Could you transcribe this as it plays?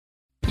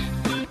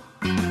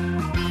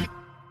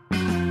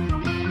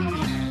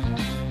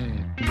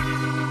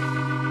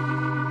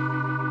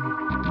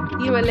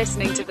You are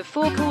listening to the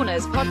Four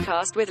Corners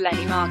podcast with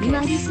Lenny Marcus. You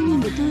are listening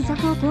to the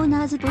Four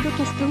Corners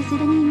podcast with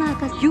Lenny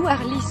Marcus. You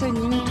are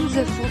listening to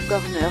the Four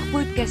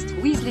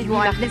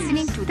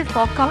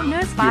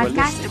Corners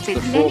podcast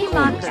with Lenny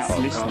Marcus.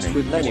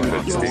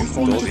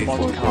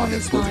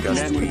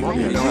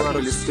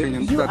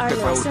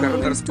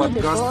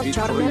 You are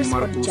listening to the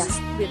Four Corners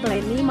podcast with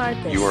Lenny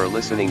Marcus. You are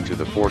listening to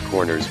the Four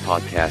Corners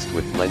podcast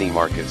with Lenny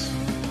Marcus.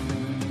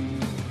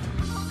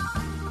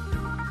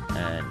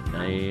 And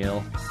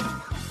Neil.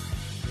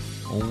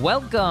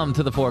 Welcome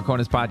to the Four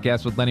Corners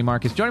podcast with Lenny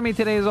Marcus. Joining me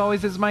today, as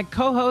always, is my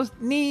co-host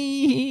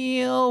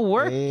Neil,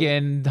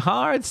 working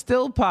hard,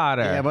 still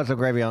Potter. Yeah, what's the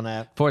gravy on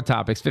that? 4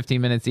 topics,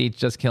 15 minutes each,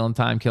 just killing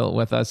time, kill it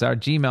with us. Our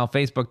Gmail,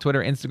 Facebook,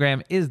 Twitter,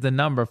 Instagram is the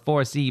number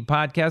 4C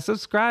podcast.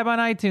 Subscribe on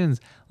iTunes.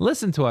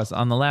 Listen to us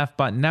on the Laugh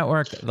Button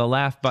Network,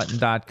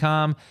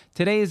 thelaughbutton.com.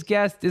 Today's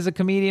guest is a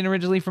comedian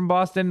originally from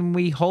Boston.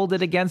 We hold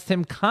it against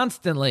him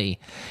constantly.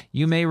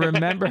 You may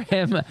remember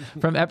him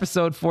from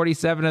episode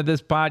 47 of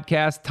this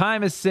podcast.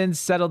 Time has since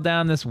settled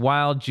down this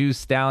wild Jew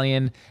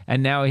stallion,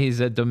 and now he's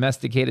a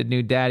domesticated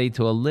new daddy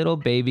to a little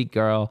baby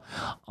girl.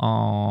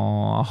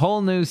 Aww, a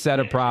whole new set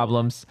of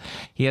problems.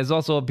 He has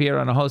also appeared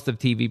on a host of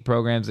TV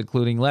programs,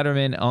 including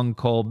Letterman and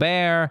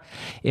Colbert.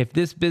 If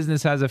this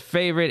business has a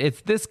favorite,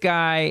 it's this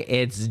guy.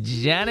 It's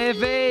Jon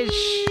Fisch.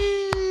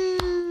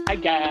 Hi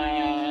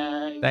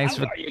guys. Thanks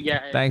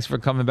for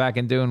coming back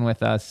and doing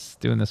this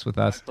with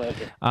us. My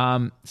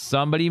pleasure.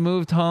 Somebody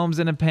moved homes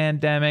in a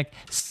pandemic.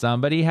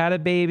 Somebody had a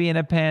baby in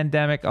a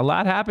pandemic. A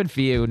lot happened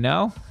for you,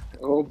 no?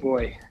 Oh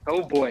boy.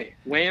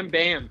 Wham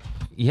bam.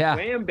 Yeah.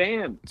 Wham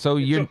bam. So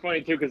it's you're so funny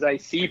too because I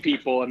see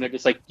people and they're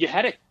just like, "You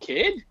had a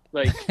kid?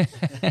 Like,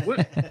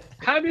 what?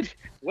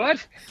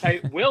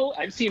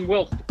 I've seen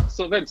Will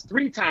so that's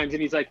 3 times,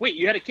 and he's like, "Wait,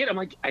 you had a kid?" I'm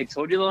like, "I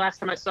told you the last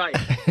time I saw you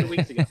 2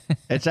 weeks ago."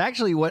 It's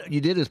actually what you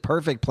did is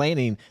perfect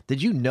planning.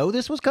 Did you know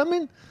this was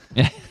coming?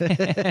 The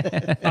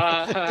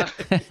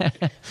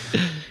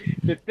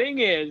thing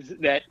is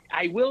that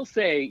I will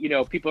say,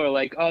 people are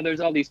like, "Oh, there's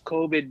all these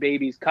COVID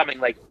babies coming."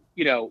 Like,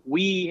 she's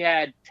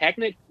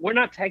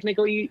not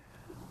technically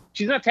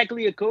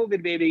a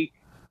COVID baby.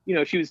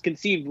 She was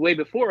conceived way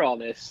before all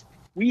this.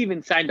 We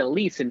even signed a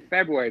lease in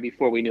February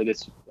before we knew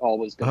this all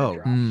was going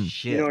to drop.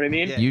 Shit. You know what I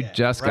mean? Yeah, You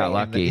just got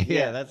lucky.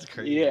 Yeah, that's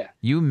crazy. Yeah.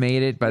 You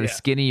made it by the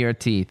skin of your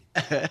teeth.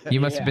 You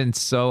must have Yeah. been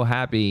so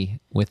happy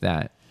with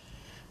that.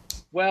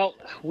 Well,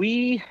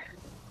 the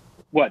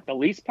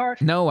lease part?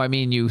 No, I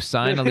mean, you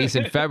signed a lease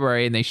in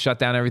February and they shut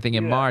down everything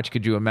in March.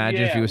 Could you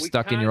imagine if you were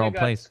stuck in your old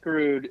place?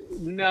 Screwed.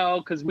 No,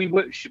 because we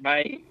would.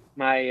 My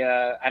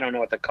I don't know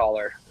what to call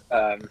her.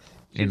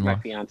 She's my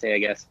fiance, I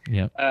guess.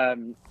 Yeah.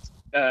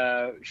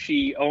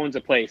 She owns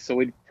a place, so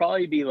we'd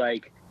probably be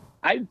like,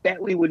 I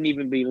bet we wouldn't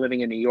even be living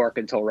in New York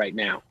until right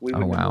now. We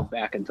wouldn't move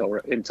back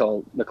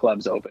until the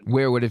club's open.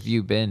 Where would have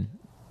you been?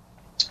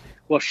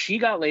 Well, she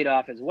got laid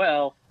off as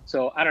well,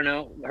 so I don't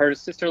know. Her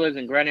sister lives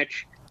in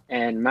Greenwich,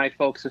 and my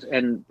folks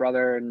and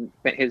brother and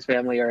his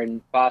family are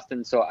in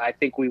Boston, so I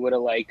think we would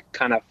have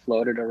kind of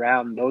floated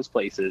around those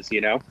places,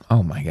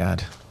 Oh my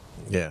God.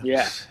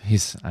 Yeah.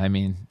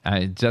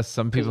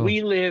 Some people.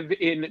 We live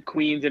in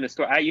Queens in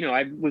Astoria.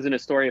 I was in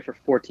Astoria for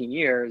 14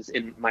 years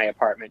in my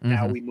apartment.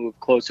 Now we moved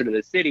closer to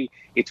the city.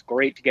 It's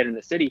great to get in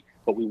the city,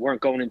 but we weren't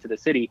going into the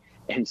city.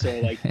 And so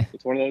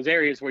it's one of those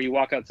areas where you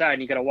walk outside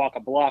and you got to walk a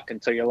block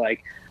until you're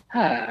like,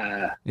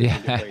 Yeah.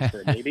 Place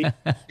for a baby.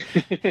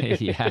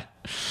 Yeah.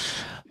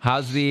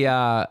 How's the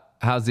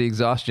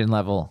exhaustion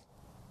level?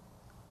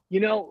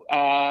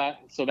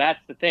 So that's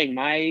the thing.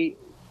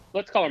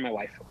 Let's call her my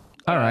wife.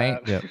 All right.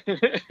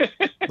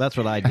 That's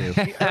what I do.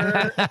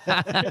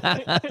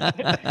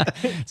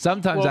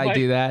 Sometimes I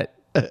do that.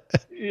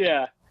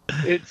 Yeah.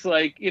 It's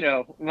like,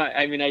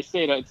 I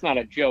say it, it's not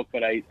a joke,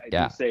 but I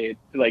do say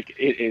it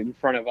in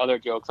front of other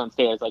jokes on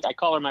stage. Like, I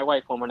call her my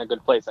wife when we're in a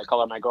good place. I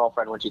call her my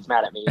girlfriend when she's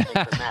mad at me. It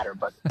doesn't matter,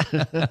 but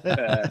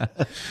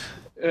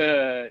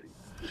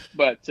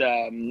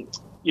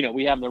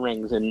we have the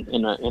rings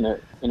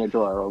in a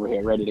drawer over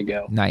here ready to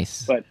go.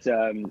 Nice. But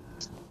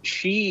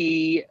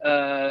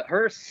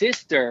her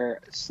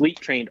sister sleep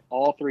trained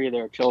all 3 of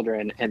their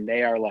children, and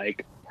they are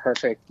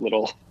perfect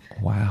little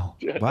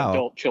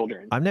adult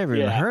children. I've never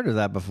even heard of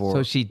that before.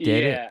 So she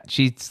did it?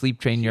 She sleep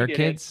trained your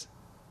kids?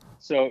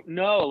 So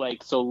no,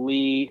 so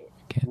Lee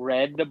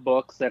read the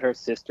books that her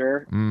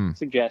sister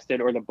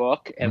suggested, or the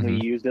book, and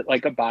we used it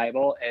like a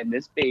Bible, and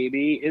this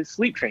baby is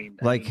sleep trained.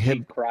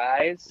 She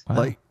cries.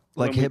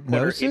 Like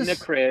hypnosis? Put her in the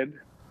crib.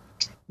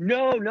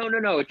 No.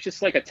 It's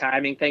just like a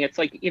timing thing. It's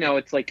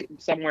it's like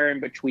somewhere in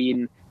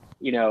between,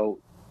 that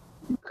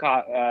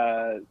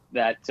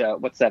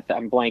what's that?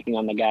 I'm blanking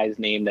on the guy's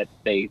name that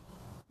they,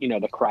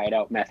 the cried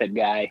out method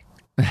guy.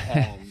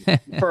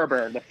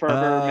 Ferber, the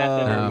Ferber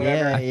method or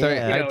whatever.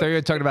 I thought you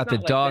were talking about the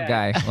dog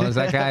guy. What was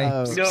that guy?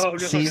 No.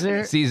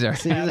 Caesar?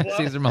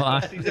 Caesar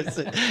Milan.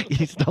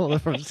 You stole it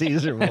from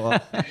Caesar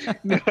Milan.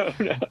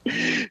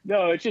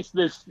 No, it's just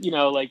this,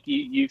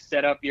 you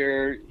set up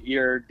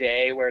your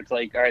day where it's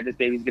like, all right, this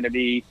baby's going to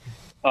be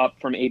up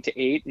from 8 to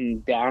 8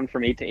 and down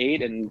from 8 to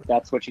 8, and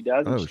that's what she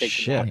does. And Oh, she takes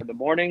shit. a nap in the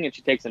morning, and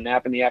she takes a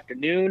nap in the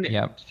afternoon. And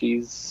Yep.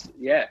 she's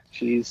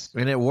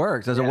And it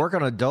works. Does it Yeah. work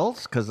on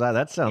adults? Because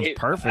that sounds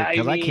perfect.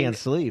 Because I mean, can't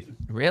sleep.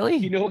 Really?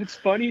 You know what's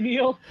funny,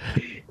 Neil?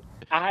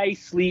 I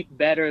sleep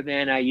better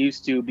than I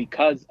used to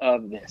because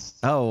of this.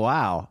 Oh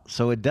wow!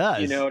 So it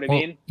does. You know what I Well,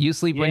 mean? you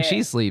sleep when Yeah,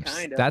 she sleeps.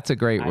 kinda. That's a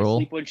great I rule.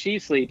 sleep when she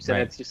sleeps, and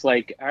Right. it's just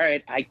like, all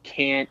right, I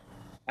can't.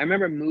 I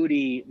remember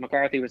Moody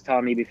McCarthy was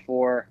telling me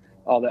before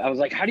all that. I was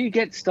like, how do you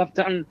get stuff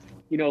done?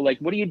 You know, like,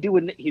 what do you do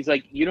with? He's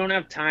like, you don't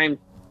have time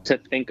to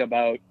think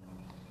about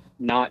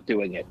not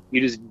doing it.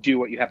 You just do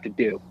what you have to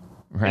do.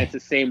 And Right. it's the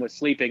same with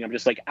sleeping. I'm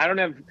just like, I don't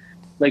have,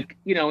 like,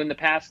 you know, in the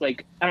past,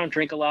 like, I don't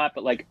drink a lot,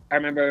 but like, I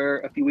remember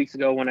a few weeks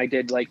ago when I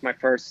did like my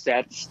first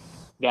sets,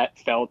 that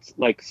felt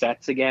like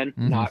sets again,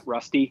 Mhm. not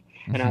rusty.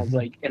 And I was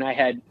like, and I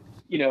had,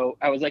 you know,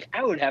 I was like,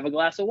 I would have a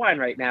glass of wine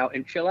right now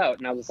and chill out.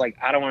 And I was like,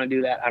 I don't want to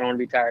do that. I don't want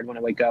to be tired when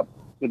I wake up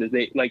with a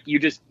day. Like, you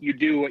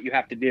do what you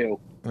have to do.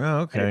 Oh, And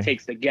okay. it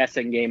takes the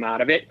guessing game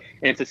out of it.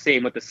 And it's the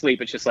same with the sleep.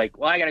 It's just like,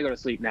 well, I got to go to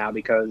sleep now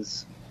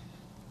because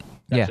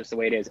that's Yeah. just the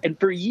way it is. And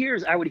for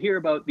years, I would hear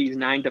about these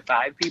 9 to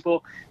 5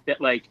 people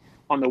that, like,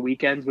 on the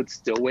weekends would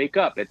still wake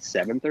up at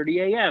 7:30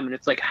 a.m. And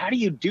it's like, how do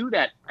you do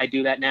that? I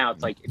do that now.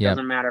 It's like, it Yep.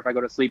 doesn't matter if I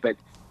go to sleep at,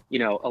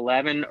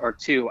 11 or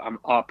 2, I'm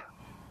up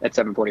at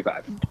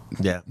 7:45.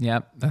 Yeah.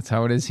 Yep, that's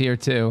how it is here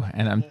too.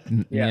 And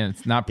I'm, Yeah.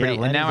 it's not pretty.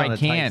 Yeah, and now Lenny's on I a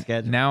tight can't.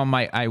 schedule. Now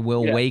I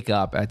will Yeah. wake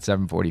up at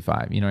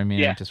 7:45. You know what I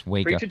mean? I just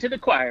wake Preach up. it to the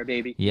choir,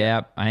 baby.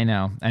 Yep, I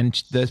know.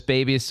 And this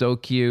baby is so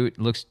cute.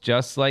 Looks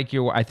just like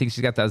your. I think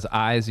she's got those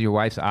eyes, your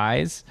wife's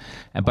eyes.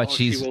 And but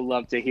She she's. will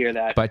love to hear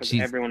that. but because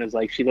she's- everyone is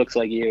like, she looks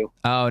like you.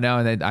 Oh no!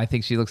 And I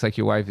think she looks like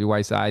your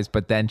wife's eyes.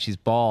 But then she's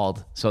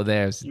bald. So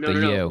there's No, the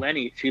no, you. no,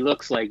 Lenny, she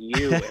looks like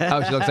you.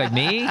 Oh, she looks like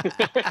me.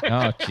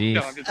 Oh, jeez.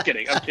 No, I'm just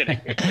kidding. I'm kidding.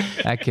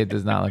 That kid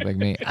does not look like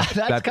me.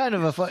 That's kind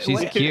of a fun. She's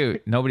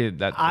cute. Nobody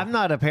that. I'm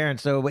not a parent,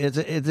 so is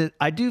it?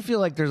 I do feel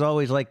like there's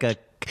always like a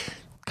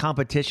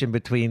competition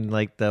between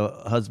like the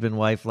husband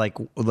wife, like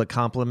the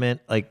compliment,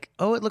 like,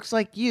 oh, it looks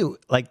like you,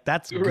 like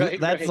that's good. Right,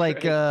 That's right,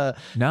 like right.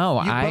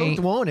 No, you I both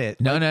want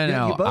it. No, Like, no, you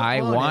no. both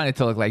I want it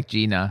to look like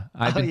Gina.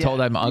 I've been yeah. told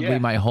I'm ugly Yeah.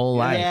 my whole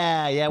life.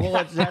 Yeah,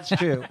 well, that's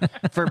true.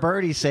 For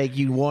Birdie's sake,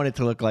 you want it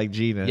to look like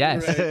Gina.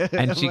 Yes. Right.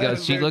 And she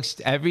goes, she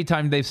looks, every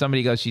time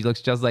somebody goes, she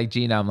looks just like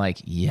Gina. I'm like,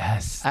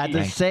 yes. At the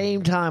Thank-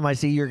 same time, I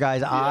see your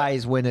guys'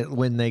 eyes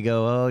when they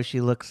go, oh, she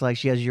looks like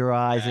she has your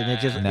eyes, and it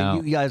just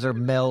No. you guys are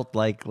melt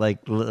like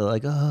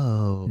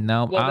oh.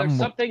 No, Well, there's I'm,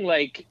 something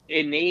like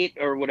innate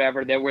or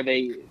whatever that where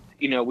they,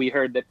 we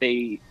heard that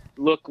they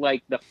look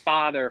like the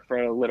father for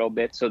a little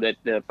bit so that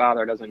the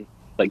father doesn't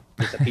like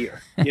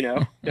disappear. They're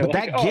But like,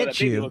 that oh, gets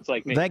baby you. looks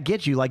like me. That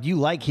gets you. Like you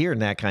like hearing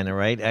that kind of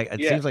right. It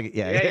Yeah. seems like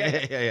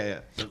yeah.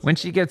 when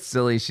she gets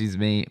silly, she's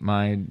me,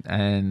 mine,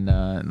 and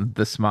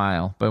the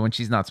smile. But when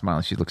she's not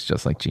smiling, she looks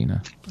just like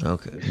Gina.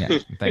 Okay. Yeah,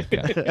 thank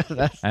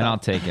God. And I'll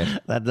take it.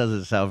 That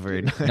doesn't sound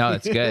very nice. No,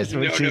 it's good.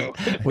 No.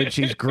 When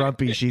she's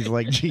grumpy, she's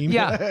like Gina.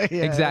 Yeah,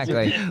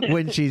 exactly.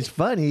 When she's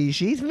funny,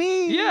 she's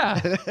me. Yeah.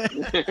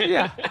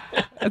 Yeah.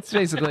 That's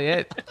basically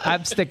it.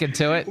 I'm sticking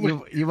to it.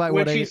 You might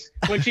when want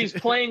to. she's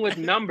playing with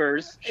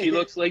numbers, she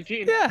looks like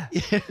Gina.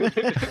 Yeah.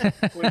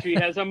 When she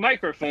has a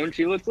microphone,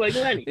 she looks like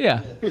Lenny.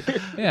 Yeah.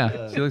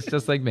 Yeah. She looks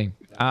just like me.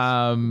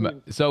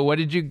 So what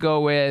did you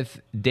go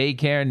with?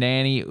 Daycare,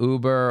 nanny,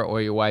 Uber,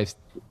 or your wife's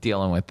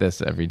dealing with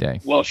this every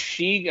day? Well,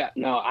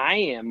 I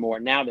am more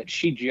now that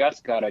she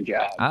just got a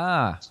job.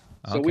 Ah.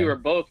 So we were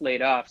both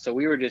laid off. So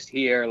we were just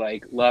here,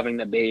 like, loving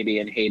the baby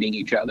and hating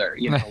each other.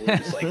 We were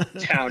just like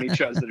down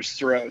each other's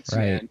throats,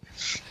 Right.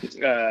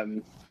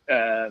 man.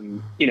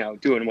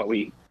 Doing what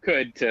we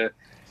could to,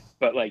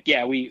 but like,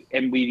 yeah, we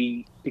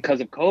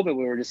because of COVID,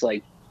 we were just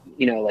like,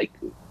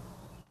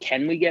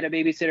 can we get a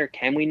babysitter?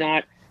 Can we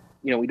not?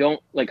 We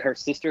don't, like, her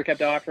sister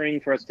kept offering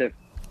for us to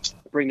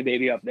bring the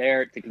baby up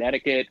there to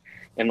Connecticut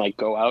and like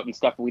go out and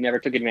stuff. But we never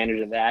took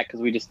advantage of that because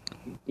we just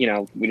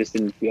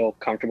didn't feel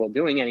comfortable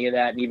doing any of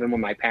that. And even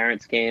when my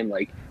parents came,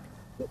 like,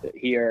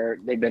 here,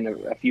 they've been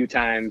a few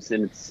times,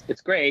 and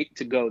it's great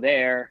to go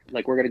there.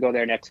 Like, we're gonna go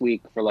there next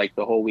week for like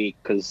the whole week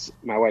because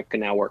my wife can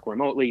now work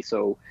remotely,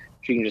 so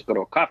she can just go to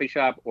a coffee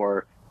shop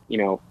or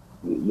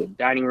the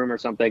dining room or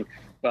something.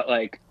 But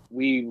like,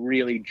 we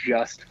really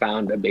just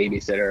found a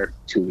babysitter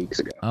 2 weeks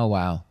ago. Oh,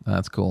 wow.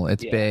 That's cool.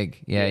 It's Yeah.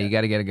 big. Yeah, Yeah. you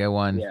got to get a good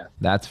one. Yeah.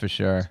 That's for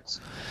sure.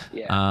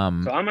 Yeah. So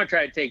Um, I'm gonna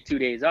try to take 2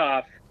 days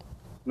off,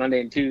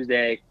 Monday and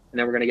Tuesday, and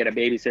then we're gonna get a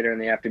babysitter in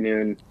the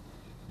afternoon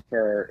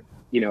for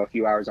a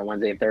few hours on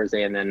Wednesday and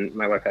Thursday, and then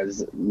my wife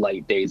has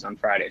light days on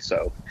Friday.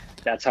 So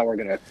that's how we're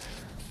gonna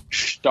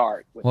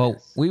start with well,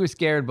 this. we were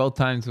scared both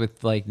times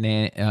with like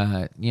nanny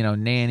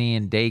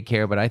and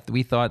daycare, but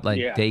we thought like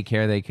Yeah.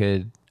 daycare they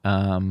could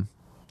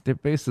they're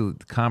basically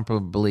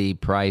comparably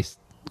priced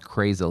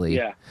crazily.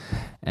 Yeah.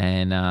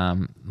 And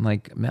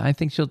I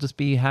think she'll just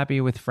be happy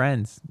with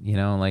friends,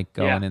 like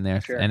going Yeah, in there.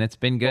 sure. And it's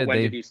been But good. when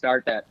did you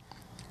start that?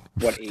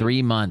 What age?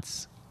 3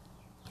 months.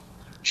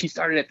 She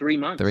started at 3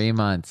 months. 3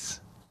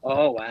 months.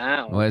 Oh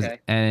wow. Was Okay.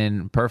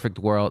 and perfect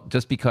world,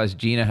 just because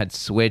Gina had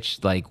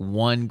switched, like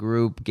one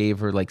group gave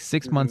her like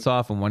 6 months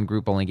off and one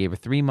group only gave her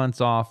 3 months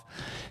off,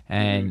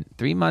 and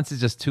 3 months is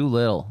just too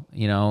little,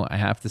 I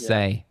have to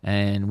say.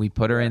 And we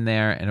put her in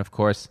there, and of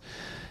course,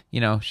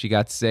 she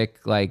got sick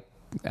like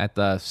at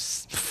the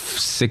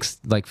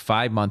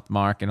 5 month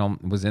mark and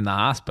was in the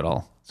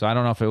hospital. So I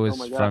don't know if it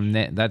was from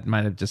that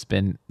might have just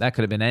been, that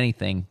could have been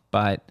anything,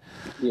 but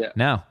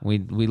no, we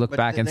looked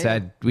back and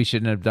said we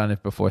shouldn't have done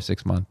it before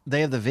 6 months.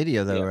 They have the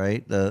video though,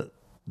 right? The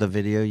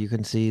video you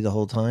can see the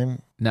whole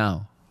time.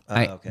 No,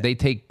 okay. They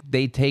take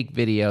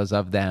videos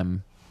of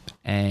them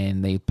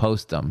and they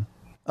post them.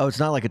 Oh, it's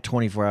not like a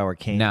 24-hour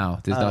cam. No,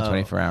 there's no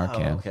 24-hour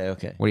cam.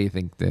 Okay. What do you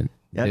think?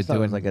 Yeah, They're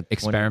doing like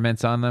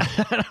experiments on them?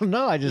 I don't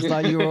know. I just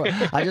thought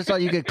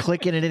you could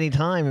click in at any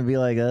time and be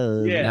like,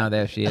 Yeah. No,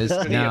 there she is.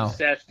 The No.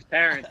 obsessed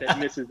parent that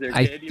misses their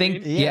I kid.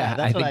 think, You mean?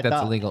 I think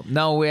that's illegal.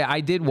 No,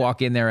 I did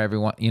walk in there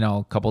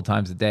a couple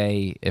times a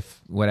day,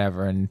 if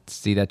whatever, and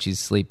see that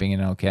she's sleeping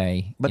and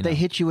okay. But they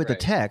hit you with a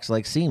text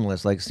like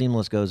Seamless. Like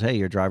Seamless goes, "Hey,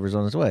 your driver's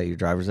on his way. Your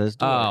driver's at his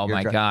door." Oh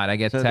my God! I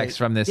get texts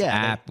from this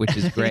app, which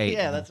is great.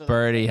 That's what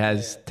Birdie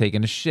has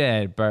taken a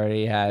shit.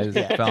 Birdie has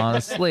fallen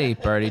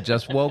asleep. Birdie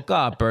just woke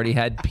up. Birdie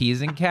had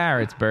peas and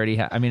carrots. Birdie,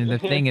 the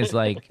thing is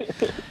like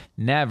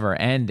never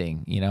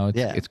ending.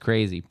 It's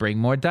crazy. Bring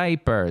more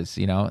diapers.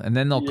 And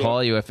then they'll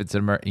call you if it's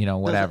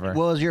whatever.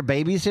 Well, is your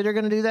babysitter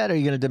going to do that? Or are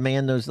you going to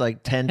demand those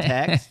like 10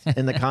 texts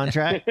in the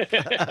contract?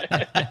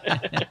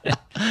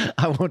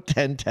 I want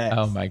 10 texts.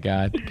 Oh my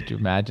God! Could you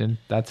imagine?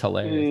 That's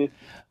hilarious.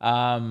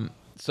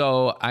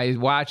 So I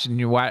watched, and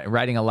you're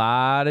writing a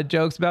lot of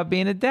jokes about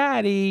being a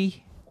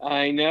daddy.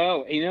 I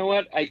know. You know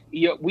what? I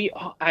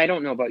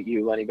don't know about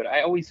you, Lenny, but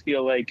I always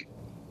feel like,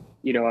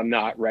 I'm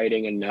not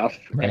writing enough.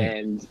 Right.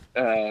 And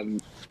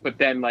but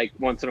then like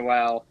once in a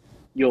while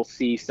you'll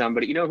see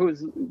somebody,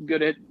 who's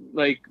good at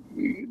like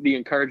the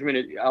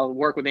encouragement. I'll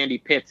work with Andy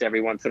Pitts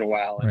every once in a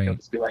while, and he'll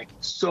just be like,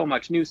 so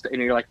much new stuff,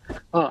 and you're like,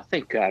 oh,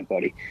 thank God,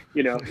 buddy.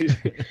 And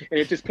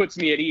it just puts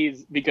me at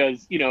ease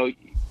because,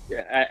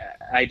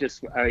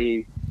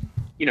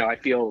 I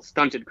feel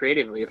stunted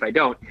creatively if I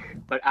don't.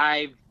 But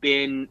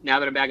now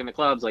that I'm back in the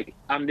clubs, like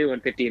I'm doing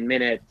 15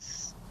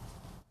 minutes.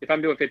 If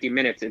I'm doing 15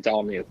 minutes, it's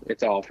all new.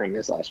 It's all from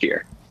this last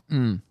year.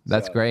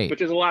 That's great.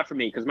 Which is a lot for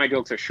me because my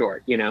jokes are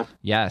short,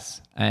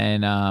 Yes.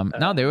 And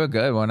no, they were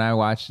good when I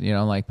watched,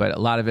 but a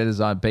lot of it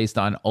is based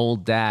on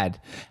old dad.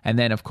 And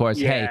then, of course,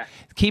 hey,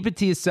 keep it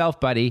to yourself,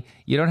 buddy.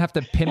 You don't have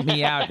to pimp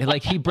me out.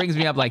 Like, he brings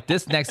me up like,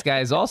 this next guy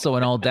is also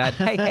an old dad.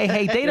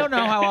 Hey, they don't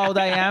know how old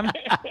I am.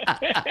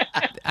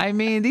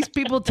 These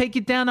people take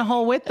you down the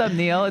hole with them,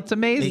 Neil. It's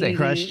amazing. He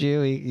crushed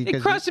you. They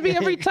crush me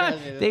every time.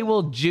 They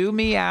will Jew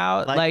me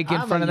out like in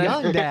I'm front of a them.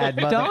 young dad,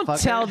 Don't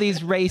motherfucker. tell these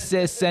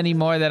racists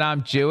anymore that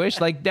I'm Jewish.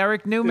 Like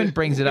Derek Newman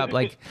brings it up.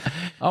 Like,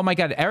 oh my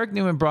God, Eric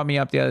Newman brought me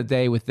up the other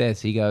day with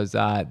this. He goes,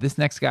 this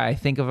next guy, I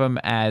think of him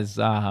as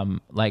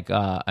an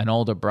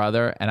older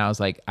brother. And I was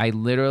like, I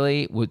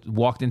literally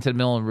walked into the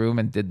middle of the room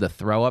and did the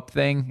throw up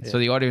thing. So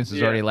the audience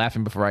was already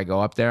laughing before I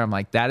go up there. I'm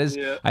like, that is,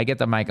 I get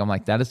the mic. I'm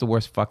like, that is the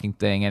worst fucking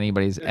thing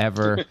anybody's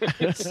ever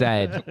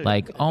said.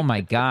 Like, oh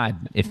my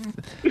God.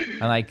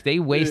 They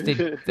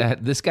wasted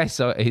this guy.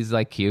 So he's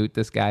like cute.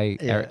 This guy,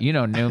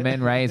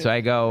 Newman, right? So I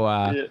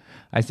go,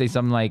 I say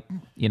something like,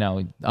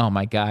 oh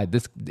my God,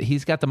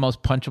 he's got the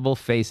most punchable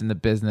face in the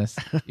business,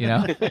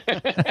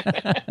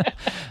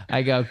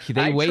 I go,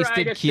 they wasted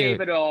try to cute.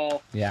 save it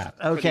all. Yeah.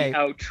 Okay.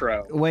 For the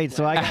outro. Wait,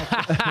 so I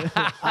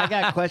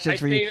got questions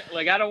for you.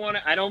 Like I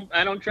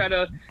don't try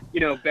to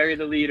bury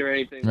the lead or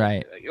anything.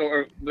 Right.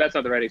 Or that's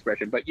not the right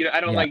expression, but I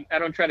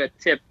don't try to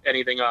tip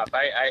anything off.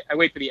 I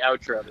wait for the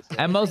outro.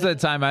 And most of the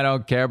time I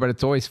don't care, but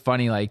it's always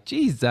funny. Like,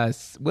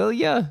 Jesus, will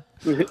ya?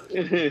 Wait,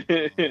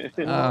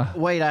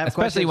 I have especially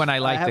questions. when I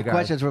like have the guy.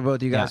 questions for both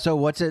of you guys. Yeah. So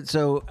what's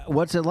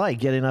it like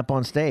getting up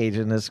on stage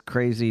in this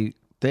crazy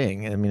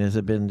thing? Has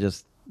it been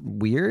just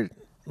weird,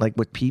 like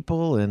with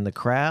people and the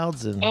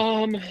crowds and?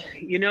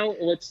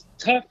 What's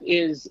tough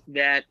is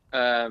that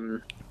I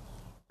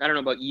don't know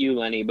about you,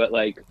 Lenny, but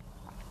like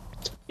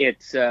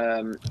it's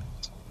I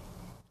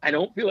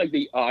don't feel like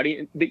the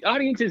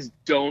audiences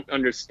don't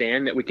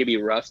understand that we could be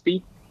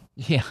rusty.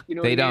 Yeah,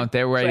 they don't.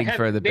 They're waiting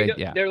for the big.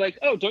 They're like,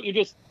 oh, don't you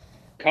just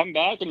come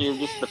back and you're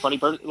just the funny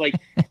person? Like,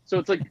 so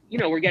it's like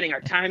we're getting our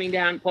timing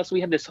down. Plus,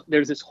 we have this.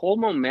 There's this whole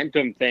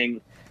momentum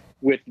thing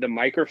with the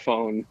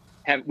microphone.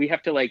 We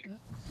have to like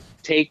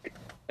take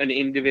an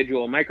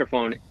individual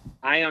microphone.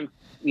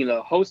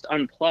 Host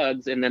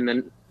unplugs, and then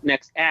the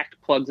next act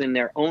plugs in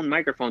their own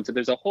microphone. So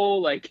there's a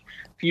whole like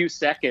few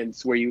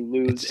seconds where you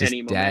lose it's just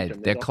any dead.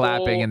 momentum. They're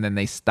clapping and then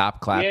they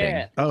stop clapping.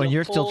 Yeah, oh, and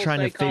you're still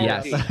trying to figure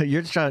out.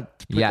 You're just trying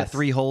to put the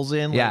 3 holes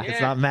in. Like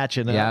it's not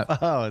matching up. Yeah.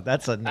 Oh,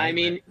 that's a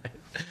nightmare.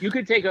 You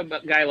could take a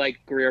guy like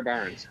Greer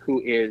Barnes,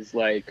 who is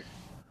like,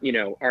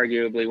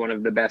 arguably one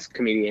of the best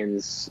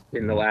comedians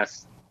in the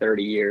last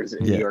 30 years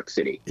in New York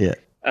City. Yeah.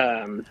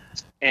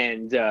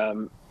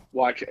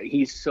 Watch.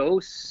 He's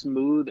so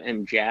smooth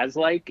and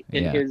jazz-like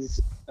in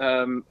his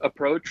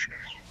approach,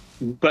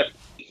 but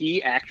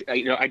he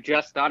actually, I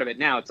just thought of it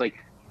now. It's like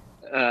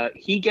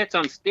he gets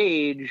on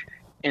stage,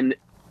 and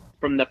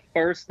from the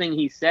first thing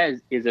he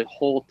says is a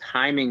whole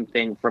timing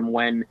thing from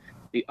when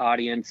the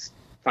audience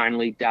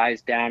finally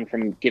dies down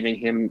from giving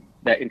him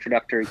that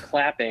introductory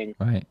clapping.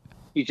 Right.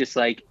 He's just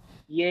like,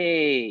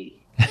 yay.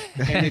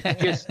 And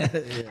it's just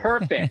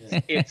perfect.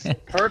 It's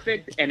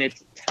perfect, and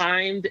it's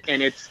timed,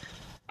 and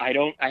I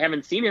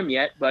haven't seen him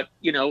yet, but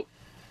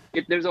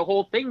there's a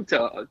whole thing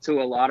to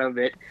a lot of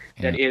it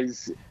that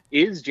is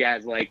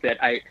jazz like that.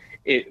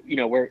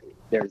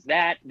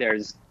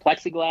 There's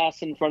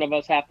plexiglass in front of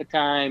us half the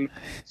time.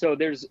 So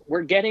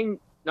we're getting,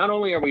 not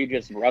only are we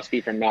just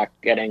rusty from not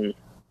getting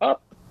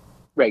up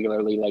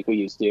regularly like we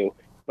used to,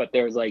 but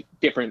there's like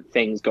different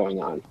things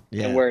going on.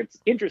 Yeah. And where it's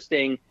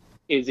interesting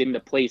is in the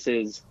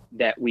places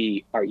that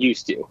we are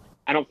used to.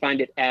 I don't find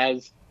it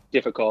as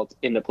difficult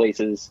in the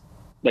places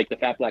like the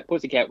Fat Black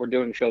Pussycat. We're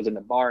doing shows in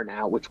the bar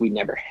now, which we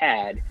never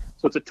had.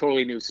 So it's a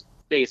totally new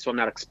space. So I'm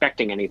not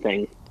expecting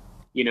anything,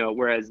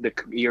 whereas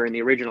you're in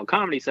the original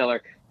Comedy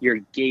Cellar, you're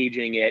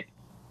gauging it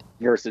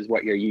versus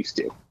what you're used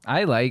to.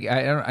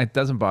 It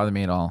doesn't bother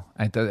me at all.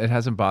 It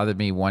hasn't bothered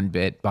me one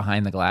bit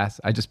behind the glass.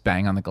 I just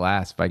bang on the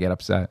glass if I get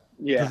upset.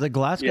 Yeah. Does the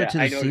glass go to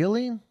the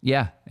ceiling?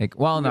 Yeah. It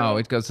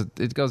goes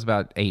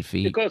about 8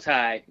 feet. It goes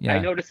high. Yeah. I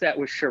noticed that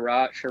with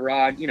Sherrod.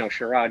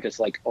 Sherrod just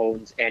like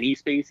owns any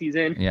space he's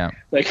in. Yeah.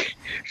 Like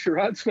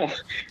Sherrod Small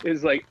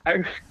is like,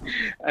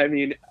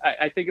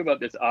 I think about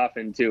this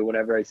often too,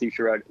 whenever I see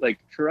Sherrod. Like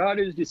Sherrod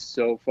is just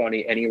so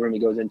funny any room he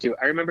goes into.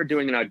 I remember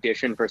doing an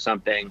audition for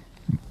something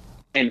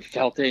and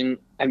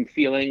I'm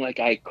feeling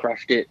like I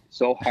crushed it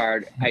so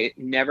hard. I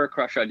never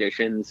crush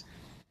auditions.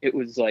 It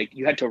was like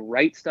you had to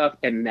write stuff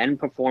and then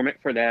perform it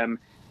for them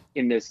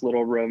in this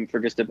little room for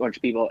just a bunch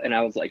of people. And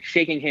I was like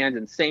shaking hands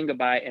and saying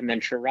goodbye. And then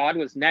Sherrod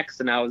was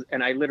next, and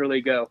I literally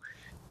go,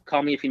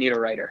 "Call me if you need a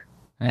writer."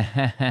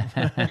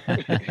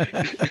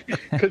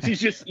 Because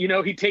he's just,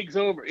 he takes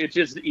over. It's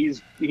just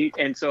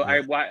and so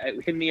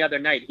him the other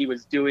night, he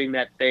was doing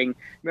that thing.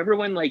 Remember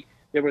when like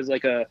there was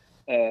like a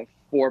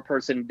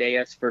 4-person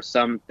dais for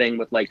something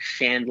with like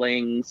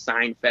Shandling,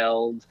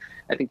 Seinfeld.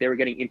 I think they were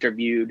getting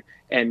interviewed,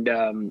 and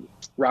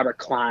Robert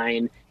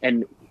Klein,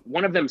 and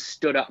one of them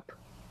stood up.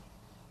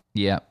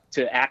 Yeah.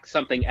 To act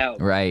something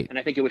out. Right. And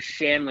I think it was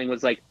Shandling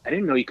was like, I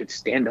didn't know you could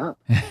stand up.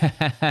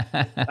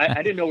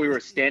 I didn't know we were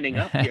standing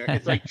up here.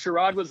 It's like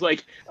Sherrod was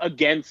like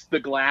against the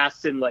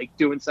glass and like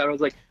doing stuff. I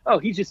was like, oh,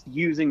 he's just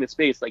using the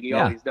space like he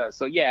always does.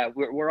 So yeah,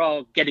 we're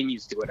all getting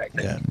used to it, I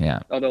think. Yeah.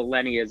 Although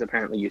Lenny is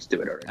apparently used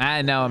to it already.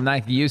 I know, I'm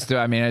not used to it.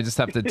 I mean, I just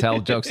have to tell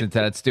jokes into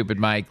that stupid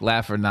mic,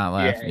 laugh or not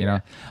laugh,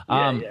 Yeah.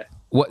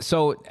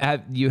 So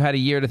have you had a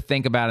year to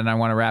think about it, and I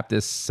want to wrap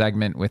this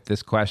segment with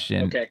this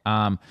question. Okay.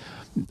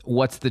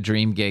 What's the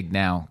dream gig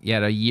now? You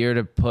had a year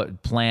to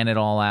plan it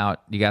all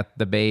out. You got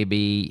the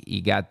baby,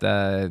 you got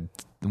the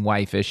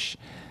wife-ish.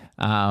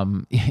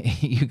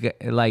 You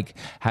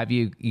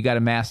got a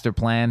master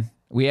plan?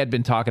 We had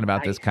been talking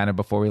about this kind of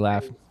before we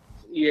left.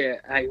 Yeah,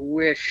 I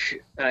wish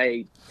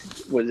I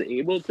was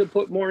able to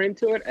put more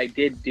into it. I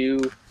did do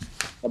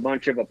a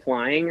bunch of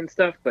applying and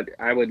stuff, but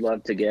I would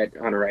love to get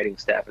on a writing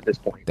staff at this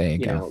point. There you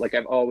go. Like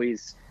I've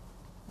always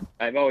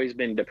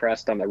been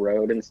depressed on the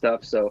road and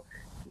stuff. So,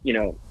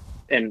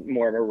 and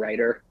more of a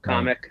writer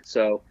comic. Right.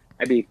 So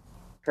I'd be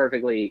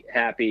perfectly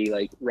happy,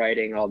 like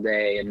writing all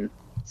day and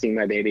seeing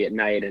my baby at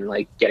night and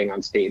like getting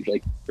on stage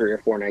like 3 or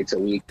 4 nights a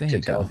week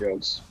to tell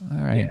jokes. All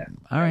right. Yeah,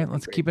 all right.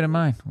 Let's keep it in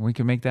mind. We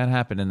can make that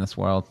happen in this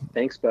world.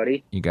 Thanks,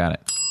 buddy. You got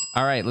it.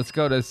 All right, let's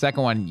go to the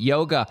second one.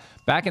 Yoga.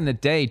 Back in the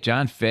day,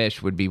 Jon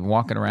Fisch would be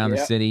walking around the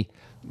city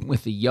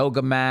with a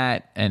yoga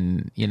mat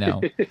and,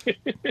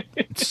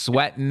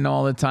 sweating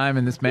all the time.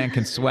 And this man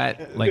can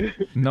sweat like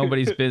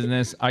nobody's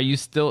business.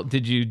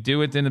 Did you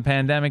do it in the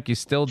pandemic? You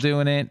still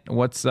doing it?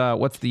 What's the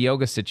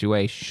yoga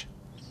situation?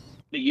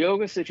 The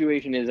yoga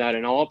situation is at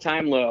an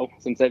all-time low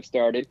since I've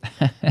started.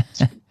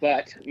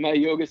 But my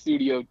yoga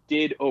studio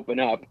did open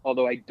up,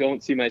 although I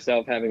don't see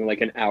myself having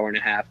like an hour and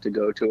a half to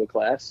go to a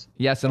class.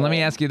 Yes, and let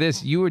me ask you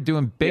this. You were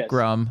doing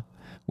Bikram,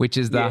 which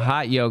is the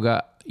hot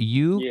yoga.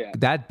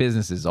 That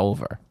business is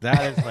over.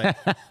 That is like...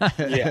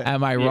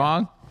 Am I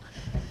wrong?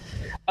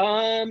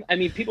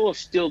 People are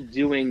still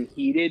doing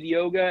heated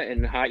yoga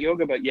and hot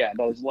yoga, but yeah,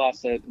 those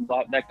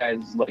that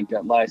guy's like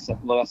got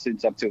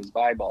lawsuits up to his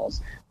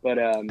eyeballs. But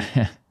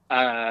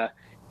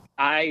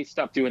I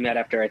stopped doing that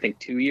after I think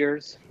 2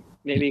 years.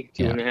 Maybe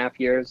 2.5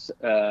 years.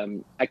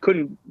 I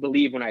couldn't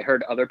believe when I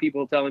heard other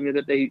people telling me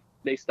that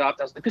they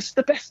stopped. I was like, this is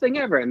the best thing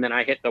ever. And then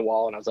I hit the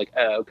wall and I was like,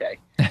 oh, okay.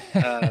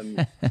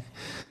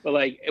 But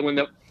like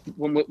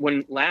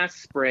when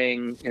last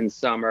spring and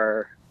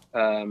summer,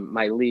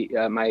 my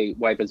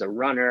wife is a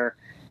runner.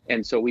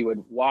 And so we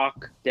would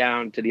walk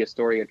down to the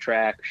Astoria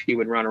track. She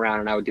would run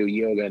around and I would do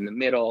yoga in the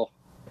middle.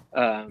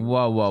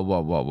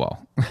 Whoa.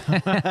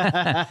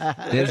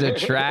 There's a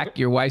track.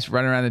 Your wife's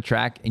running around the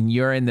track, and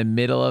you're in the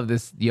middle of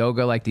this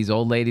yoga, like these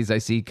old ladies I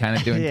see kind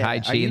of doing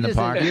Tai Chi in the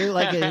park.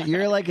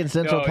 You're like in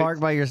Central Park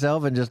by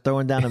yourself and just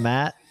throwing down a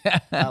mat.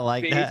 I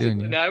like that.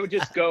 Basically, and I would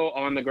just go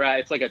on the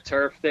grass. It's like a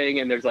turf thing,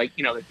 and there's like,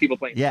 there's people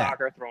playing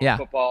soccer, throwing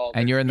football.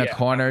 And you're in the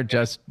corner,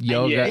 just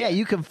yoga. Yeah,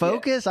 you can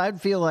focus.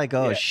 I'd feel like,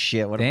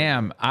 shit. What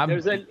Damn.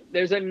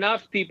 There's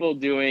enough people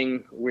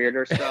doing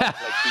weirder stuff.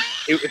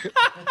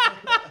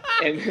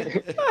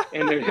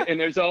 And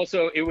there's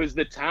also, it was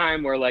the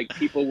time where like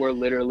people were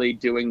literally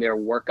doing their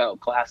workout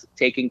class,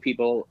 taking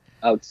people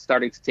out,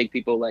 starting to take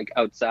people like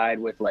outside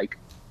with like,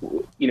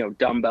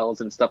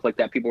 dumbbells and stuff like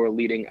that. People were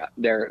leading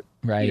their,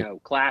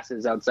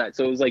 classes outside.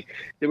 So it was like,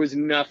 there was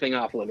nothing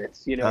off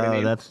limits. You know what I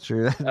mean? That's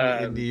true.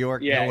 In New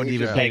York, no one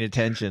even paid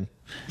attention.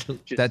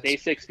 Just stay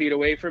 6 feet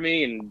away from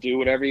me and do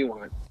whatever you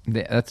want.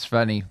 That's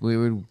funny. We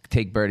would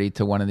take Birdie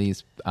to one of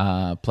these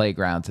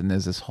playgrounds, and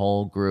there's this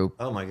whole group.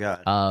 Oh my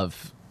God.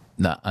 Of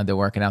they're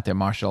working out their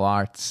martial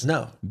arts.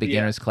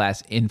 Beginners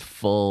class in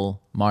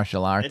full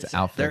martial arts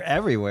outfit. They're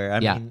everywhere.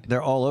 I mean,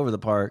 they're all over the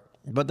park.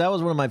 But that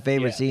was one of my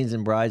favorite scenes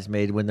in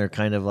Bridesmaid, when they're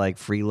kind of like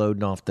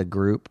freeloading off the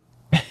group.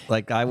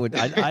 Like I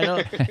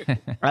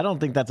don't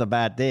think that's a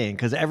bad thing,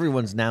 because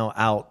everyone's now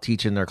out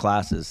teaching their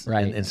classes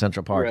in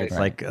Central Park. It's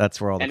like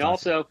that's where all the and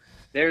also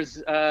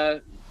there's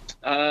I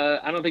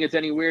don't think it's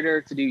any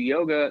weirder to do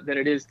yoga than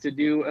it is to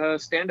do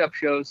stand-up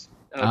shows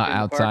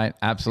outside.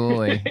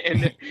 Absolutely.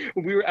 And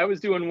I was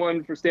doing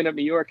one for Stand Up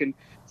New York, and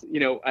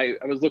I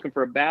was looking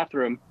for a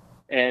bathroom,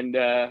 and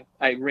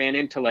I ran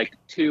into like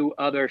 2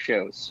 other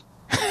shows.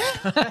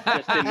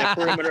 Just in the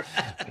perimeter.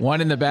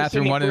 One in the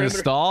bathroom, one in the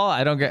stall.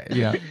 I don't get.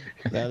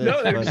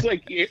 No, they're just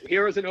like,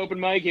 here was an open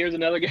mic, here's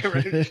another guy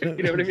running.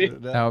 You know what I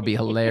mean? That would be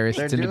hilarious.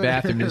 It's in the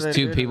bathroom. There's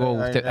 2 people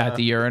at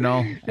the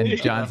urinal, and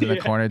John's in the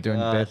corner doing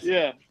bits.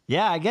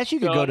 Yeah, I guess you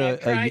could go to. I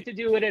tried to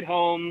do it at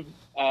home.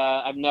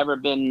 I've never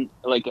been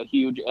like a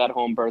huge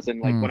at-home person.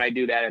 Like when I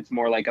do that, it's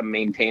more like I'm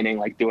maintaining,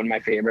 like doing my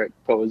favorite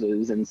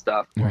poses and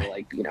stuff for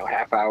like,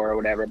 half hour or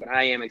whatever. But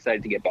I am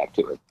excited to get back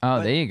to it.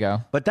 There you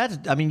go. But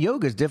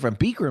yoga's different.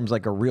 Bikram's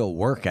like a real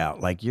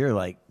workout. Like you're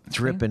like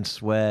dripping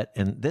sweat,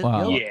 and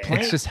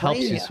it just helps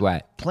you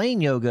sweat.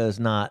 Plain yoga is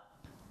not.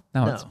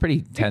 No, it's pretty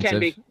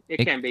intensive.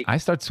 It can be. I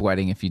start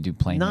sweating if you do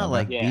plain yoga. Not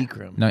like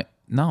Bikram.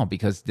 No,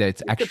 because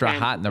it's extra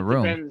hot in the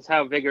room. It depends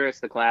how vigorous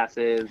the class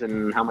is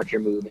and how much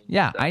you're moving.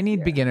 Yeah, I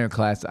need beginner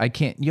class. I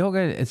can't yoga.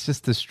 It's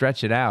just to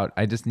stretch it out.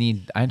 I just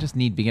need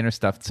beginner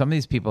stuff. Some of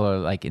these people are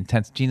like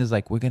intense. Gina's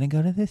like, we're gonna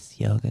go to this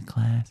yoga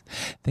class.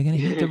 They're gonna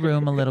heat the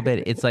room a little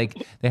bit. It's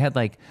like they had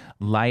like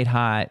light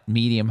hot,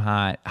 medium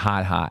hot,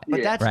 hot.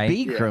 But that's right?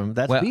 Bikram.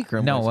 That's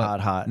Bikram. No,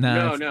 hot.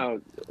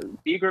 No.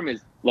 Bikram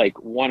is like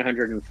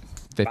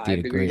 150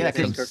 degrees. Yeah,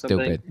 it's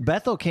stupid.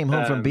 Bethel came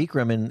home from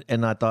Bikram,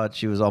 and I thought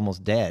she was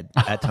almost dead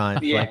at times.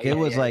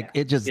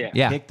 It just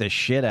kicked the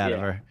shit out of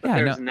her. But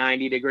there's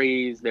 90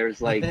 degrees. There's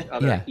like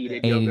other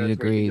heated 80 yogas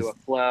degrees. where you do a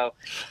flow.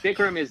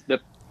 Bikram is the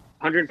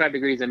 105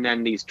 degrees and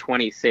then these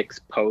 26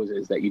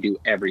 poses that you do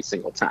every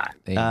single time.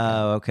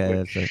 Oh, okay.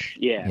 Which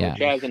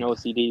as an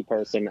OCD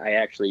person, I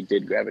actually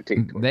did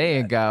gravitate towards There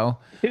you go.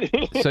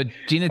 So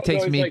Gina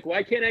takes me. Like,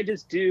 why can't I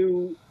just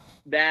do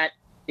that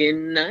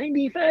in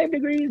 95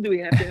 degrees? Do we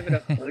have to have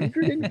it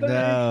 105?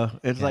 No,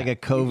 it's like a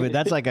COVID.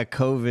 That's like a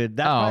COVID.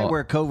 That's probably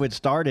where COVID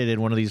started,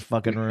 in one of these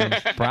fucking rooms.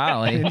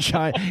 Probably in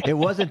China. It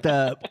wasn't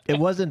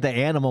the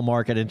animal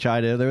market in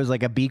China. There was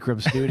like a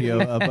Bikram studio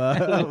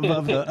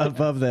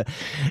above the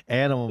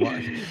animal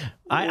market.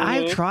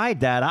 I've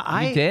tried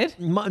that. You did?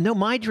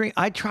 My dream.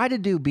 I tried to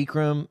do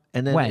Bikram,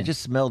 and then it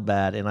just smelled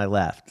bad, and I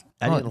left.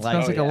 I didn't like it.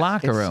 It smells like a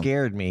locker room. It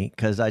scared me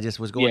because I just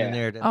was going in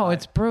there.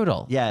 It's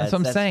brutal. Yeah, that's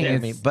what I'm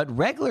saying. But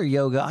regular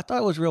yoga, I thought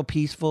it was real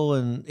peaceful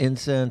and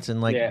incense and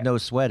like no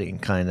sweating,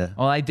 kind of.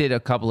 Well, I did a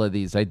couple of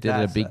these. I did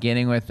a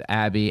beginning with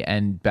Abby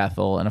and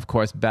Bethel, and of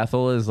course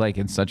Bethel is like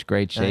in such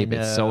great shape.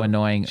 It's so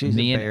annoying. She's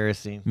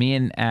embarrassing. Me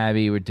and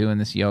Abby were doing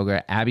this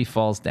yoga. Abby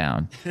falls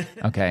down.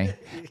 Okay,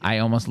 I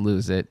almost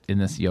lose it in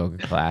this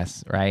yoga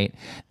class. Right,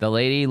 the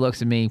lady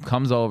looks at me,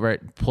 comes over,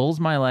 pulls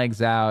my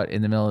legs out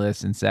in the middle of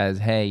this, and says,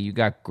 "Hey, you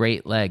got great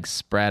legs.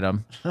 Spread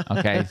them."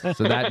 Okay,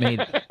 so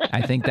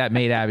I think that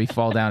made Abby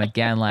fall down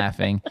again,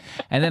 laughing.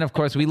 And then of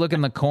course we look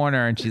in the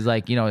corner, and she's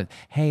like,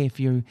 hey, if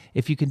you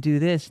can do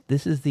this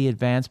is the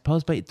advanced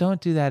pose, but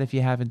don't do that if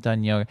you haven't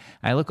done yoga.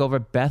 I look over,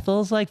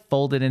 Bethel's like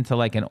folded into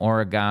like an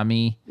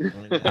origami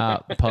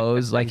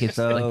pose, like it's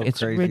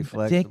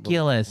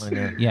ridiculous.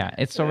 Yeah,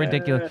 it's so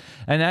ridiculous.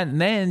 And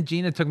then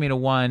Gina took me to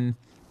one.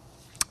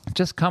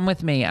 Just come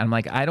with me. And I'm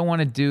like, I don't want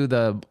to do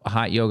the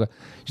hot yoga.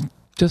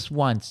 Just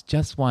once.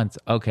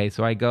 Okay,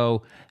 so I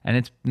go, and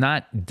it's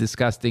not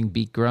disgusting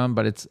Bikram,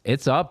 but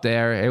it's up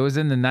there. It was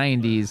in the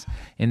 90s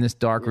in this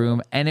dark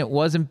room, and it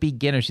wasn't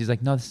beginner. She's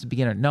like, no, this is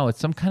beginner. No, it's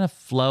some kind of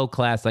flow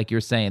class, like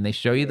you're saying. They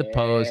show you the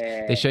pose,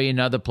 they show you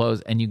another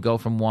pose, and you go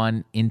from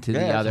one into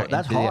the other.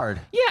 That's hard.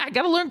 I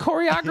got to learn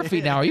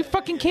choreography now. Are you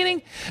fucking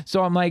kidding?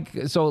 So I'm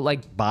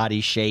like,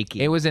 body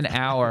shaking. It was an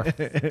hour,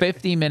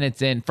 50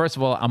 minutes in. First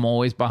of all, I'm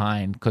always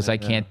behind because I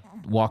can't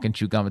walk and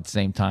chew gum at the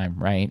same time,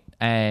 right?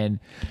 And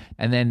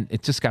then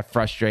it just got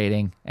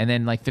frustrating. And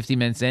then like 50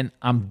 minutes in,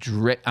 I'm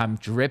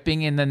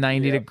dripping in the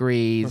 90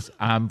 degrees.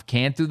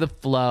 Can't do the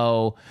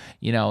flow.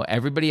 You know,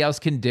 everybody else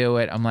can do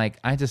it. I'm like,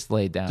 I just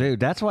laid down. Dude,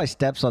 that's why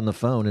steps on the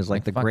phone is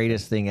like the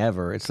greatest thing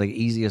ever. It's like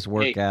easiest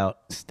workout.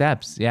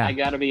 Steps, yeah. I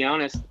gotta be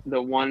honest,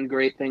 the one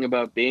great thing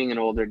about being an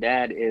older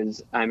dad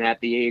is I'm at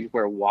the age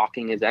where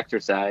walking is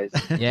exercise.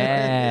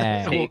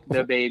 Yeah. Take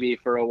the baby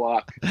for a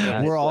walk.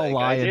 We're all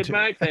lying. I did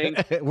my thing.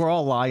 We're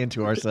all lying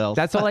to ourselves.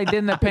 That's all I did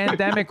in the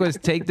pandemic was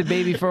take the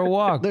baby for a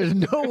walk. There's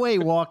no way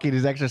walking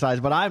is exercise,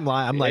 but I'm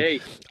lying. I'm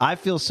like, I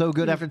feel so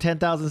good after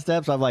 10,000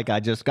 steps. I'm like, I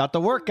just got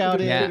the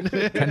workout in.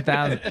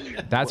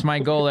 10,000. That's my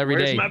goal every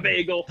day. Where's my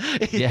bagel?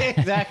 Yeah,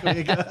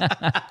 exactly.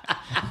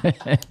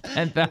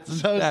 10,000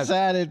 So steps.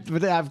 sad,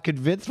 but I've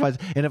convinced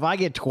myself. And if I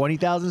get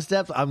 20,000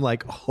 steps, I'm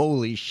like,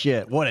 holy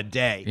shit, what a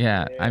day.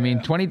 Yeah, I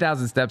mean,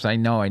 20,000 steps, I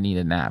know I need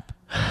a nap.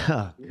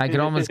 I can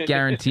almost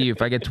guarantee you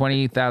if I get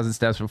 20,000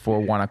 steps before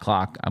 1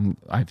 o'clock,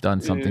 I've done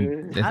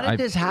something. How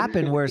did this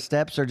happen where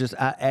steps are just,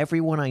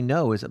 everyone I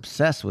know is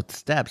obsessed with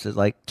steps. It's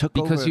like,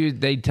 because over.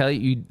 they tell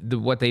you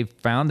what they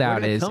found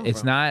out did it is come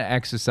it's from? not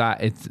exercise.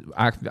 It's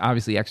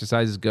obviously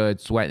exercise is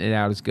good, sweating it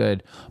out is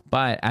good,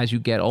 but as you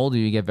get older,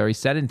 you get very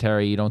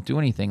sedentary. You don't do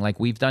anything. Like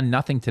we've done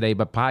nothing today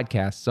but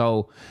podcasts.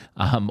 So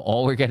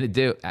all we're gonna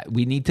do,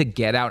 we need to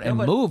get out and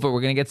move, or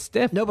we're gonna get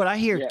stiff. No, but I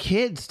hear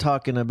kids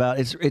talking about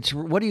it's.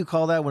 What do you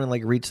call that when it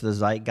like reaches the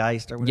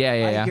zeitgeist or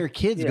whatever? I hear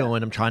kids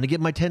going, "I'm trying to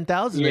get my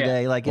 10,000 a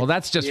day." Like, well,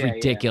 that's just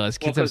ridiculous.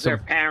 Kids have because their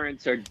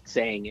parents are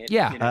saying it.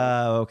 Yeah. You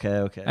know?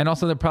 Okay. And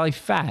also, they're probably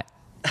fat.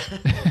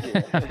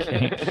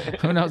 Okay.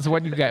 Who knows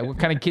what you got? What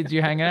kind of kids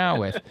you hanging out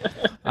with?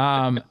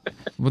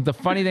 But the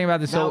funny thing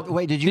about this, Now,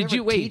 wait, did you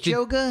ever teach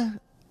yoga?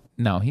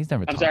 No, he's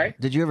never. I'm sorry.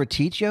 Did you ever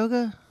teach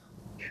yoga?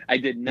 I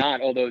did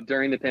not. Although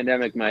during the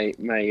pandemic, my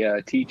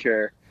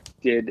teacher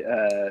did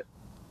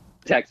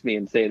text me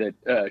and say that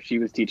she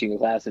was teaching a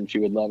class and she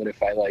would love it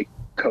if I like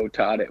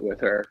co-taught it with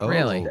her.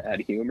 Really? To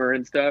add humor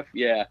and stuff.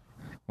 Yeah.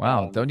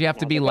 Wow. Don't you have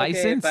to be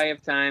licensed? Okay, if I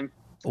have time.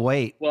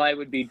 Wait. Well, I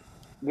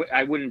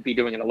wouldn't be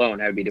doing it alone.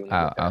 I would be doing it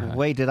with her. Okay.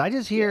 Wait, did I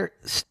just hear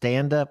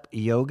stand-up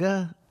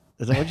yoga?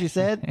 Is that what you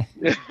said?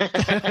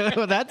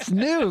 Well, that's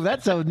new.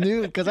 That's so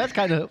new because that's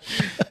kind of.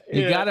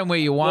 You got them where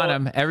you want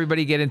them.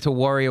 Everybody get into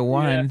Warrior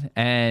One,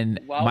 and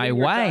While my we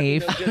were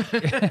wife. talking,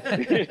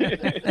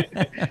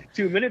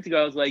 2 minutes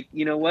ago, I was like,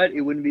 you know what?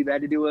 It wouldn't be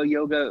bad to do a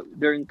yoga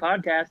during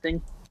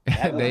podcasting.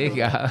 There you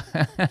go.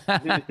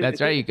 That's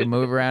right. You can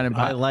move around and.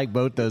 I like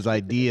both those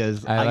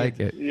ideas. I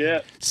like it.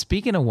 Yeah.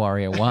 Speaking of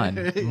Warrior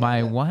One,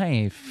 my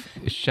wife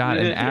shot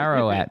an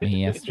arrow at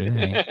me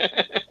yesterday.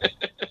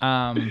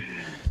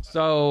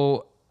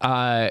 So,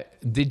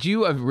 did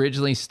you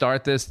originally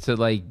start this to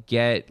like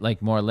get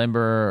like more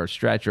limber or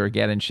stretch or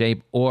get in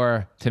shape,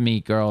 or to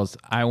meet girls?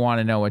 I want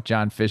to know what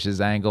Jon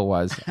Fisch's angle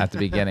was at the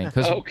beginning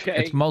because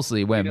it's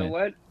mostly women. You know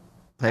what?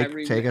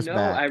 Take us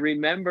back. I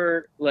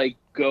remember like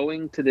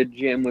going to the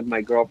gym with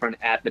my girlfriend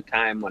at the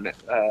time when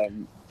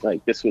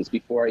like this was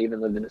before I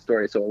even lived in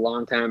Astoria, so a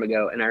long time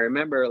ago. And I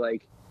remember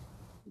like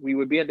we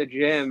would be at the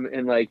gym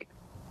and like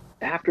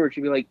afterwards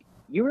she'd be like,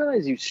 "You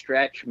realize you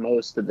stretch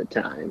most of the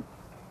time?"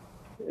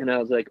 And I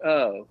was like,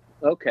 "Oh,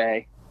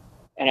 okay."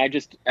 And I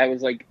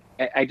was like,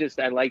 I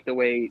like the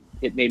way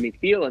it made me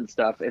feel and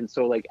stuff. And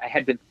so like I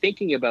had been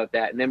thinking about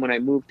that. And then when I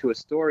moved to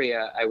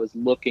Astoria, I was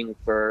looking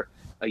for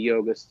a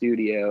yoga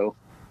studio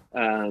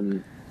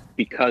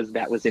because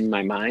that was in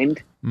my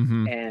mind.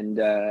 Mm-hmm. And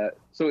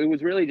so it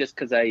was really just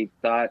because I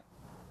thought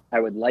I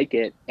would like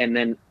it. And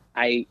then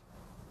I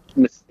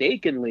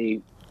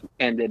mistakenly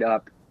ended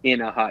up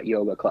in a hot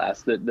yoga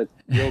class. The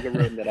yoga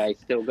room that I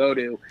still go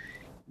to,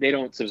 they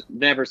don't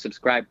never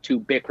subscribe to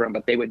Bikram,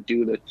 but they would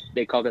do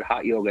they called it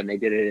hot yoga, and they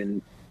did it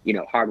in,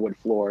 hardwood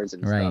floors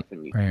and stuff.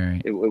 And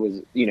right. It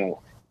was,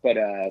 but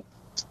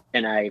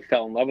and I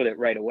fell in love with it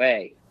right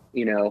away,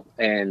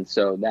 and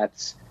so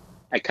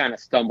I kind of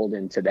stumbled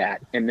into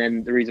that. And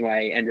then the reason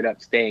why I ended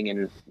up staying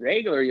in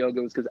regular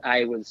yoga was because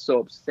I was so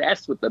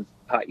obsessed with the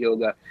hot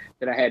yoga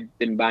that I had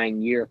been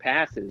buying year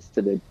passes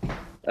to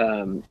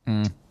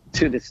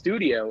the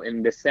studio.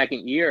 In the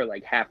second year,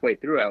 like halfway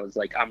through, I was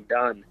like, I'm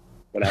done,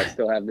 but I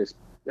still have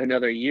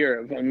another year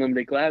of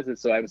unlimited classes.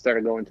 So I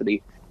started going to the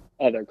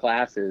other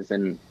classes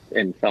and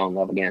fell in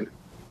love again.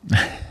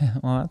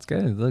 Well, that's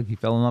good. Look, you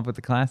fell in love with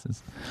the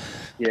classes.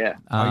 Yeah.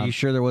 Are you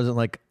sure there wasn't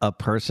like a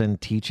person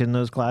teaching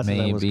those classes?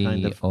 Maybe, that was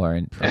kind of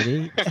or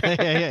pretty.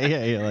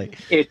 yeah. Like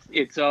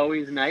it's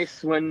always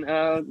nice when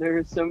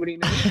there's somebody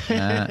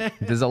nice.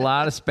 There's a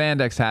lot of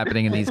spandex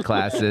happening in these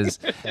classes,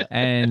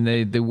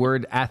 and the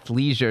word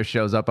athleisure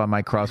shows up on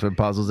my crossword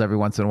puzzles every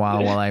once in a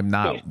while I'm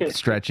not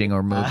stretching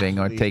or moving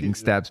or taking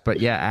steps. But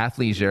yeah,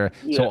 athleisure.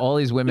 Yeah. So all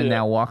these women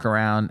now walk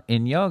around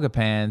in yoga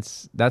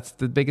pants. That's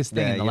the biggest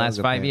thing in the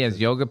last 5 years.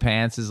 Yoga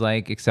pants is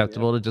like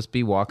acceptable to just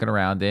be walking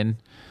around in.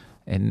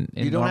 in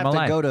You don't have normal to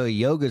life. go to a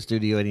yoga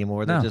studio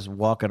anymore. They're No. just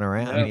walking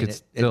around. No. I You mean, could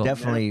it still-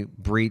 definitely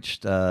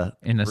breached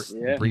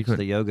breached could-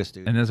 the yoga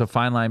studio. And there's a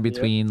fine line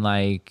between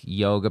like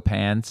yoga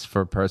pants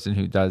for a person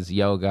who does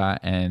yoga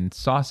and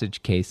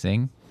sausage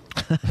casing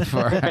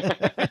for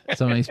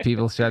some of these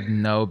people who have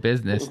no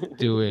business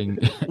doing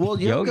Well,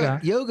 yoga.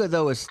 yoga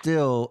though is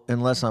still,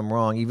 unless I'm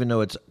wrong, even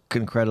though it's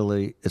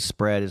incredibly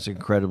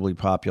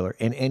popular.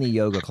 In any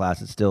yoga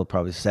class, it's still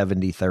probably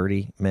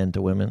 70-30 men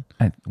to women.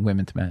 And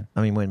women to men.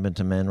 I mean, women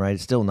to men, right?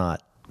 It's still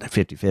not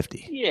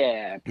 50-50.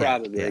 Yeah,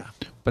 probably. Yeah.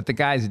 But the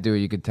guys who do it,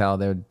 you could tell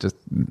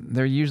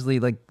they're usually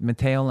like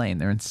Mateo Lane.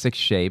 They're in sick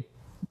shape,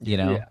 you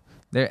know. Yeah.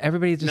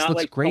 Everybody just Not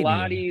looks like great. in it.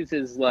 Pilates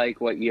is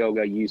like what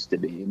yoga used to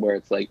be, where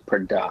it's like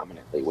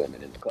predominantly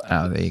women in the class.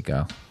 Oh, there you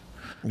go.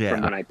 Yeah.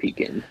 From when I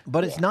peek in.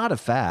 But it's not a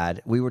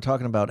fad. We were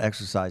talking about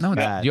exercise No,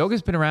 fads.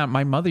 yoga's been around.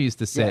 My mother used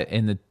to sit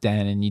in the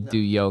den and you'd do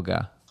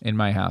yoga in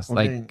my house.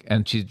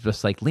 And she's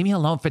just like, leave me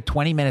alone for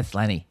 20 minutes,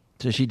 Lenny.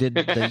 So she did.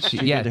 She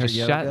Yeah, did her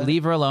yoga?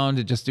 leave her alone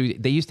to just do.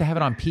 They used to have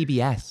it on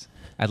PBS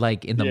at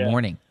like in the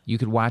morning. You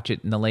could watch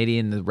it, and the lady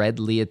in the red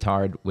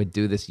leotard would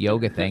do this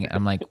yoga thing.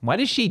 I'm like, what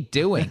is she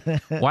doing?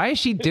 Why is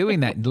she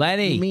doing that,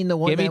 Lenny? You mean the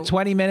one give me that-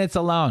 20 minutes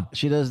alone.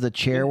 She does the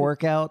chair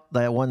workout.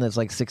 That one that's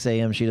like 6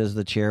 a.m. She does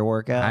the chair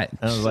workout.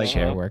 I was like,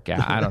 chair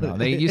workout. I don't know.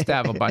 They used to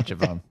have a bunch of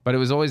them, but it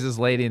was always this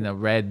lady in the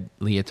red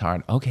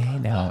leotard. Okay,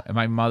 now, and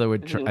my mother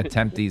would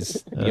attempt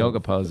these yoga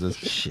poses.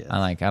 Shit. I'm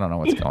like, I don't know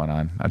what's going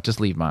on. I'll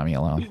just leave mommy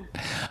alone.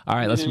 All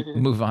right, let's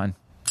move on.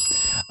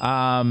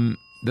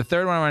 The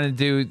third one I want to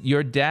do.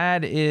 Your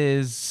dad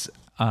is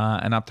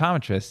an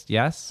optometrist,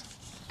 yes?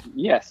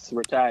 Yes,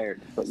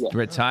 retired. But yeah.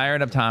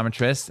 Retired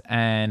optometrist,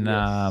 and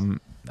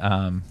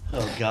oh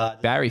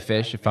God, Barry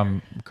Fish, if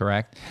I'm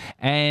correct.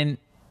 And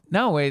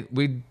no,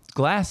 we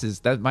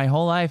glasses. That my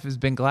whole life has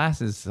been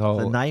glasses. So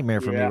it's a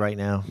nightmare for me right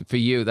now. for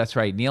you, that's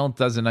right. Neil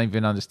doesn't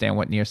even understand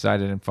what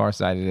nearsighted and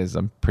farsighted is.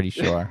 I'm pretty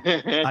sure.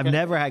 I've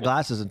never had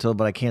glasses until,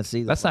 but I can't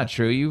see them. That's not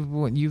true.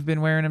 You've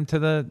been wearing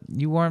them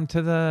you wore them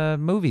to the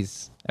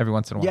movies every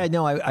once in a while. Yeah,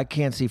 no, I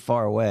can't see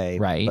far away.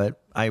 Right.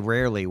 But I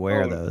rarely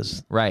wear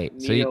those. Right.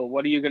 Neil,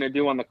 what are you going to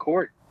do on the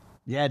court?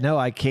 Yeah, no,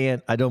 I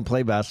can't. I don't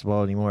play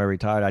basketball anymore. I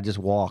retired. I just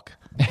walk.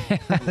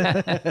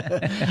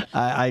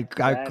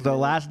 The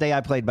last day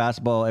I played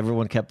basketball,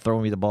 everyone kept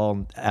throwing me the ball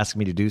and asking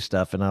me to do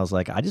stuff, and I was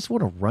like, I just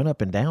want to run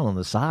up and down on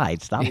the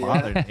side. Stop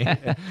bothering me.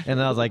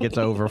 And I was like, it's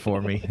over for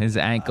me. His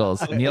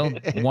ankles. Neil,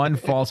 one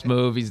false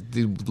move, he's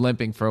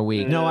limping for a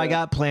week. No, I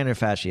got plantar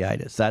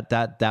fasciitis.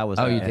 That was.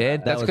 Oh, you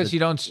did? That's because you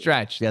don't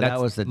stretch. Yeah, That's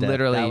that was the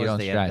literally that you was don't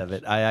the stretch. end of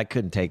it. I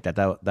couldn't take that.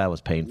 That was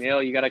painful.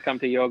 Neil, you got to come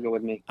to yoga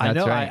with me. I That's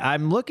know. right.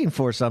 I'm looking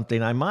for something.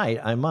 I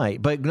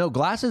might. But no,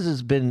 glasses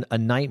has been a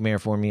nightmare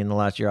for me in the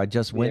last year. I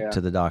just went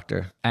to the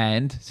doctor.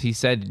 And he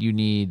said you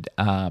need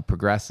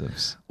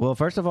progressives. Well,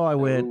 first of all, I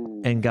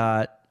went and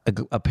got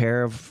a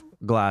pair of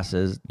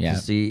glasses Yeah,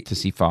 to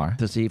see far.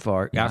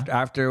 Yeah.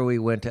 After we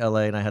went to LA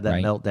and I had that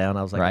Right. meltdown,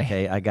 I was like, Right.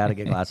 okay, I got to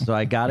get glasses. So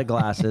I got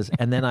glasses,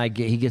 and then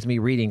he gets me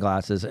reading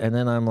glasses, and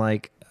then I'm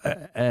like,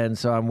 and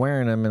so I'm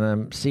wearing them, and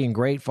I'm seeing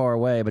great far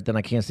away, but then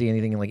I can't see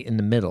anything like in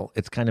the middle.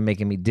 It's kind of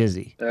making me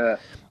dizzy.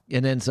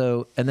 And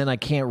then I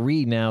can't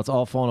read now. It's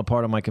all falling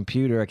apart on my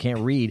computer. I can't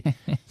read.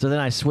 So then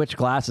I switch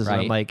glasses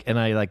and Right.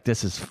 I'm like,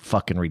 this is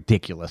fucking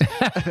ridiculous.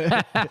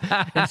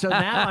 And so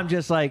now I'm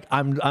just like,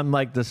 I'm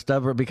like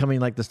becoming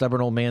like the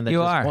stubborn old man that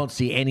won't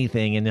see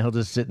anything, and he'll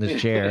just sit in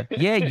his chair.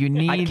 Yeah, you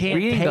I need can't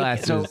reading take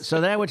glasses. it.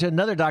 So then I went to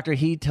another doctor.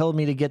 He told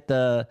me to get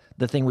the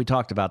thing we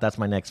talked about. That's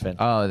my next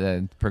venture. Oh,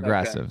 the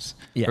progressives.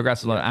 Yeah.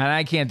 Progressive and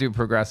I can't do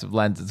progressive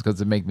lenses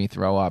because it make me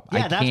throw up.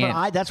 Yeah, I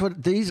can't. that's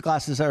what these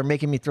glasses are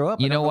making me throw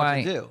up. You I don't know what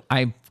why? to do.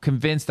 I'm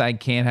convinced I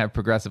can't have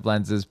progressive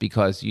lenses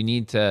because you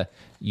need to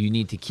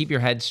keep your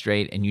head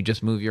straight and you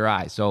just move your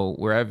eyes. So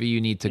wherever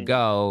you need to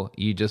go,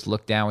 you just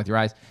look down with your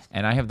eyes.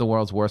 And I have the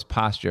world's worst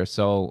posture,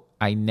 so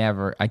I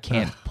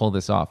can't pull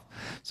this off.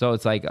 So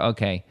it's like,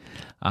 okay.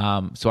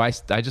 So I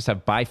just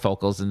have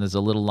bifocals, and there's a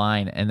little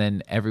line, and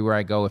then everywhere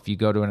I go, if you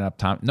go to an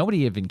optometrist, nobody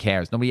even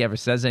cares. Nobody ever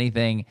says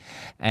anything.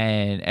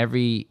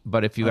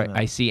 But if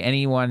I see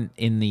anyone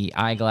in the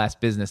eyeglass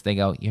business, they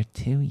go, "You're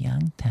too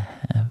young to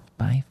have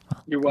bifocals."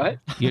 You're what?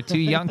 You're too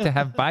young to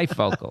have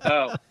bifocals.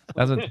 Oh.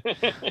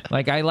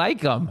 Like I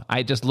like them.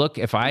 I just look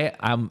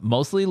I'm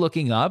mostly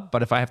looking up,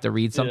 but if I have to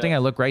read something, I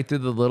look right through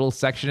the little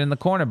section in the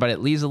corner, but it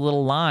leaves a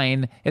little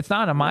line. It's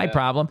not my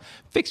problem.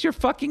 Fix your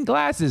fucking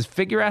glasses.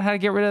 Figure out how to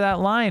get rid of that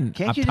line.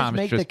 Can't you just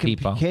make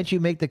people. Can't you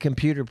make the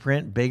computer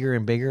print bigger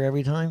and bigger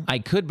every time? I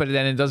could, but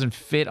then it doesn't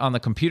fit on the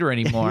computer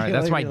anymore.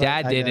 That's what my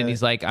dad did, and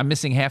he's like, I'm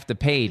missing half the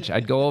page.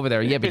 I'd go over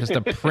there. Yeah, because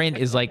the print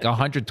is like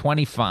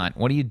 120 font.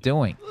 What are you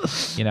doing?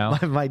 You know?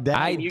 My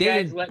dad. You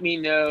guys let me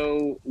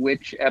know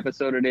which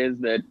episode it is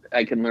that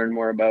I can learn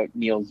more about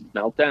Neil's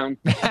meltdown?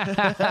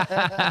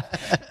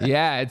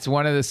 Yeah, it's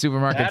one of the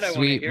supermarket That I wanna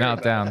sweet hear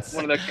about. meltdowns.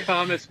 One of the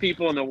calmest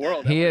people in the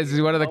world. He is.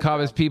 He's one of the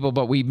calmest people,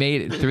 but we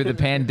made it through the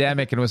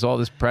pandemic and it was all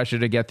this pressure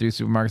to get through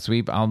supermarket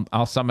sweep.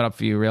 I'll sum it up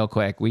for you real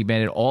quick. We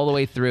made it all the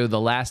way through. The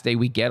last day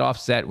we get off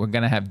set, we're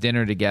going to have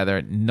dinner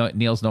together.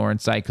 Neil's nowhere in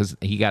sight because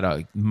he got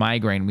a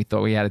migraine. We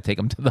thought we had to take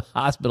him to the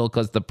hospital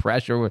because the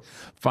pressure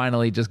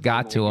finally just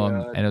got to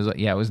him. God. And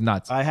it was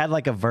nuts. I had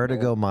like a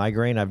vertigo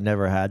migraine. I've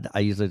never had. I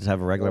usually just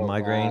have a regular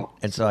migraine, wow.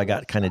 and so I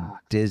got kind of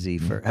dizzy.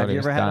 Have he you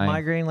was ever had dying. a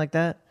migraine like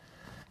that?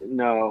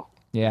 No.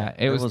 Yeah,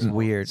 it was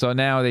weird. So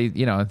now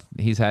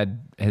he's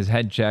had his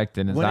head checked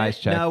and his eyes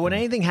checked. No, when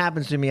anything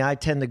happens to me, I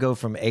tend to go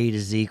from A to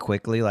Z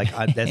quickly. Like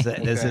this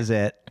is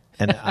it,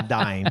 and I'm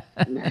dying.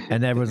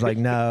 And everyone's like,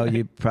 "No,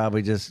 you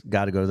probably just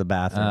got to go to the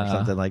bathroom or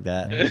something like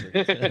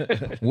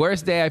that."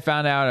 Worst day I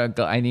found out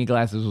I need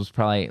glasses was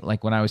probably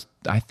like when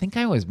I think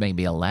I was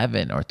maybe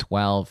 11 or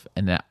 12,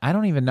 and I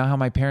don't even know how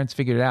my parents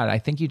figured it out. I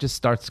think you just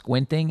start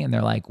squinting, and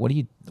they're like, what's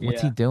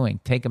he doing?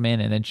 Take him in,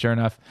 and then sure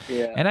enough,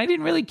 and I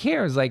didn't really care.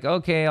 It was like,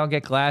 okay, I'll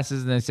get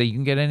glasses, and they say you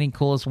can get any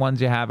coolest ones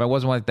you have. I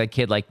wasn't like that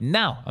kid, like,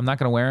 no, I'm not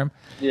gonna wear them.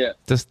 Yeah.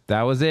 Just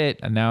that was it,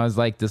 and now I was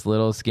like this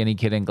little skinny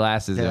kid in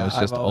glasses. And it was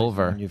just I've always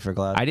over. known you for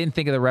glasses. I didn't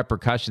think of the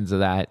repercussions of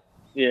that.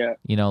 Yeah.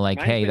 Like,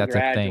 Mine's hey, been that's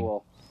gradual.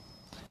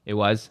 a thing. It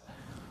was.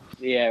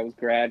 Yeah, it was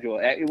gradual.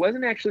 It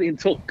wasn't actually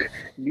until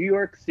New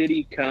York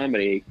City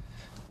comedy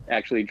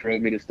actually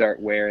drove me to start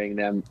wearing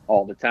them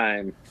all the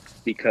time,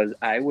 because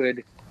I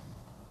would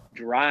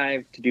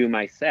drive to do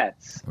my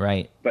sets,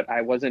 Right. but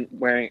I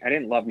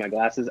didn't love my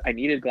glasses. I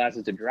needed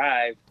glasses to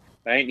drive,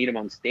 but I didn't need them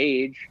on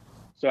stage.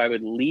 So I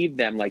would leave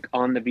them like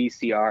on the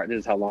VCR. This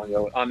is how long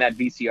ago, on that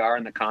VCR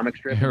in the comic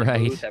strip. In the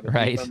Right, booth. I would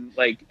right. leave them,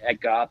 like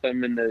at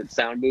Gotham in the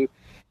sound booth.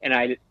 And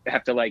I'd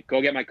have to like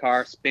go get my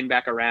car, spin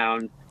back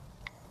around,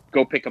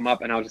 go pick them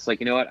up. And I was just like,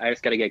 you know what? I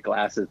just got to get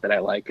glasses that I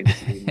like and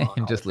just leave them on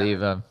And all just the time. leave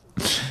them.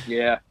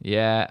 Yeah.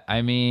 Yeah,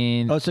 I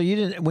mean, Oh, so you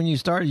didn't when you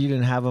started? You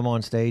didn't have them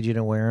on stage. You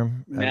didn't wear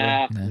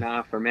them.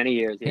 Nah, for many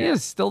years. he Yeah.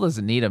 still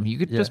doesn't need them. You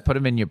could just put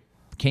them in your.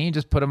 Can you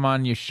just put them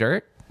on your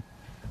shirt?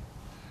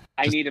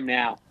 I need them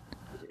now.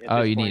 At Oh,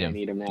 this you point, need I 'em.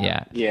 need them now.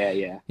 Yeah.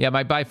 Yeah. Yeah,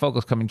 my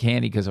bifocals come in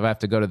handy because if I have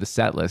to go to the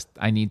set list,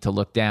 I need to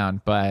look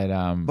down. But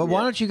But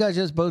why don't you guys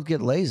just both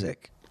get LASIK?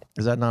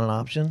 Is that not an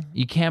option?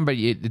 you can, but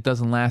it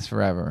doesn't last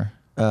forever.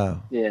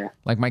 Oh, Yeah.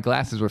 Like my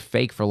glasses were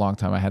fake for a long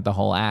time. I had the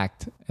whole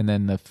act, and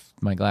then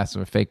my glasses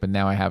were fake, but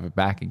now I have it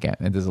back again.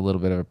 And there's a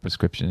little bit of a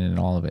prescription in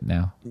all of it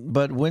now.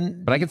 but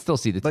But I can still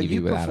see the But TV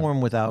you without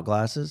perform without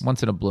glasses. them.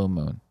 Once in a blue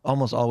moon.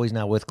 Almost always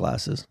now with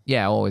glasses.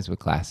 Yeah, always with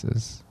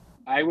glasses.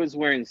 I was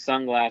wearing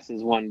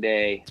sunglasses one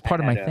day. It's part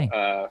of my thing.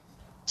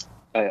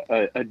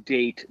 A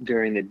date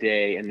during the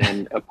day, and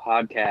then a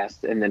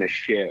podcast, and then a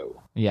show.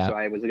 Yeah. So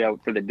I was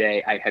out for the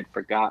day. I had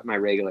forgot my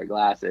regular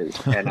glasses,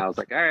 and I was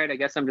like, all right, I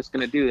guess I'm just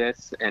going to do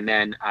this. And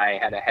then I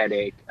had a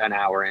headache an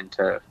hour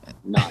into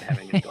not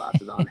having any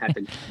glasses on. Had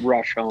to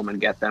rush home and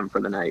get them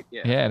for the night.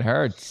 Yeah. Yeah, it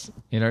hurts.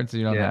 It hurts if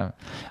you don't Yeah.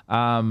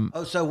 have.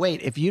 Oh, so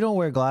wait, if you don't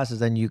wear glasses,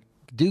 then you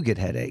do get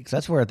headaches.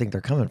 That's where I think they're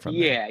coming from.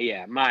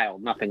 Yeah,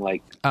 mild, nothing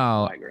like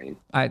Oh, migraine.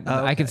 I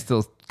okay. can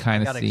still I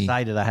kind of got see.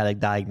 excited. I had a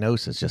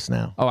diagnosis just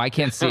now. Oh, I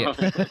can't see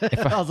it.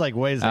 I was like,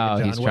 wait a second, Oh,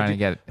 John. he's trying to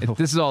get it.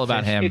 This is all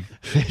about him.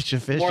 Fish More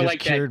just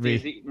like that cured me.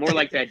 dizzy, more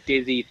like that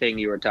dizzy thing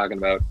you were talking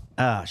about.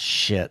 Ah,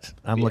 shit.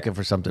 I'm looking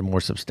for something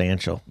more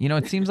substantial. You know,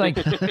 it seems like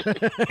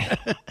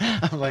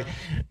I'm like,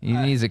 he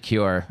needs a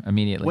cure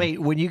immediately. wait,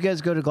 when you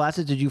guys go to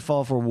glasses, did you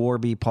fall for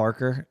Warby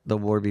Parker? The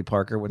Warby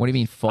Parker? What do you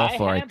mean fall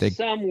for? I I have think.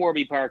 some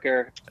Warby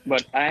Parker,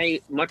 but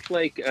I much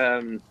like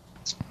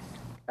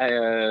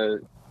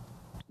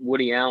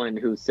Woody Allen,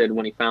 who said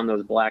when he found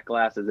those black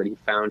glasses that he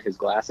found his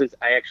glasses.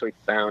 I actually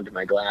found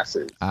my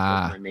glasses.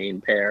 Ah. My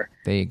main pair.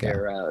 There you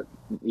go.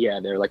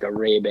 They're like a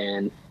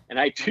Ray-Ban, and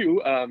I do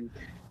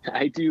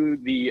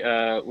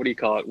the what do you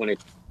call it when it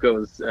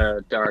goes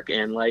dark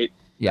and light?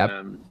 Yep.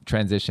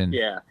 Transition.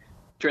 Yeah,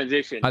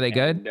 transition. Are they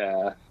good?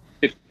 And,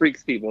 it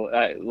freaks people.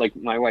 Like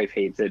my wife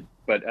hates it,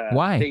 but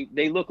Why?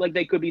 They look like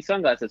they could be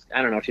sunglasses.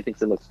 I don't know. She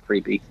thinks it looks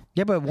creepy.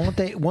 Yeah, but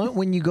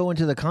when you go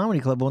into the comedy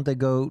club, won't they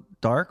go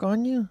dark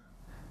on you?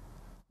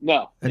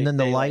 No. And then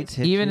the lights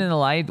hit Even you? in the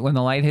light, when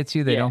the light hits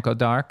you, they Yeah. don't go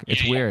dark.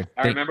 It's weird.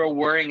 I remember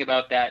worrying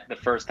about that the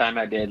first time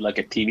I did like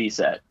a TV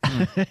set.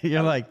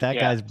 You're like, that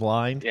Yeah. guy's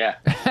blind. Yeah.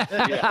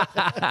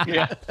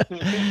 Yeah.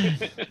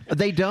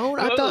 They don't?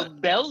 I Oh,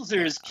 thought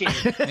Belzer's kid.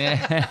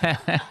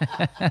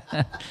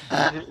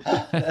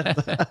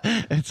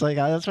 it's like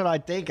that's what I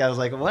think. I was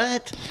like,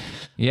 what?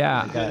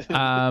 Yeah.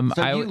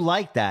 So you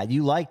like that?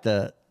 You like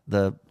the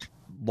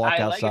walk I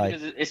outside? like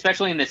it because,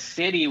 especially in the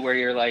city where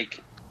you're like,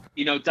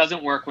 it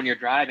doesn't work when you're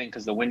driving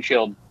because the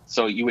windshield.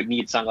 So you would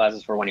need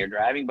sunglasses for when you're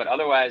driving, but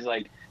otherwise,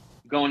 like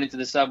going into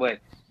the subway,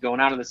 going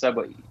out of the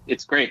subway,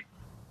 it's great.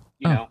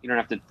 You know, you don't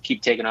have to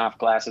keep taking off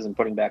glasses and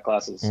putting back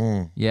glasses.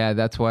 Yeah,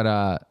 that's what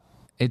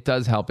it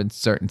does help in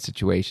certain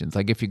situations.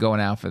 Like if you're going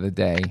out for the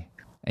day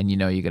and you're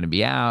going to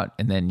be out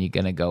and then you're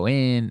going to go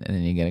in and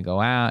then you're going to go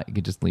out, you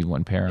could just leave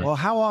one pair on. Well,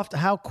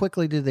 how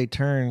quickly do they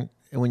turn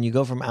when you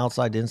go from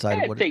outside to inside?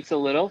 Yeah, it takes a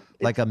little.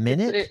 Like a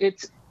minute?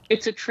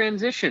 It's a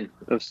transition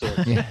of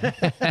sorts.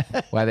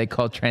 Why they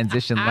call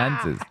transition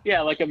lenses.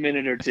 Yeah, like a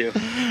minute or two.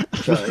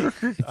 Sorry.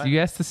 You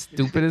ask the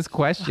stupidest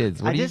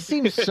questions. I just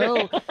seem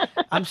so.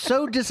 I'm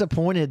so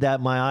disappointed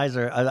that my eyes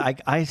are.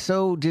 I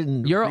so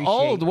didn't. You're appreciate-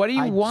 old. What do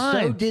you want?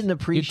 I so didn't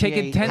appreciate. You're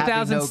taking 10,000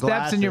 having no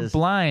steps and you're glasses.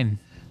 blind.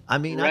 I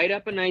mean, Write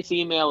up a nice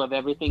email of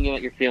everything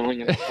that you're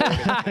feeling. And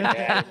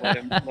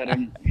let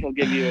him. He'll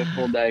give you a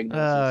full diagnosis.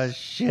 Oh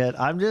shit!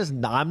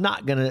 I'm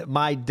not gonna.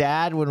 My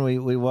dad, when we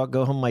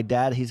go home, my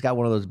dad, he's got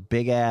one of those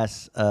big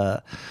ass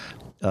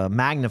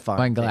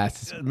magnifying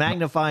glasses.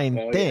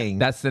 magnifying thing.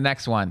 That's the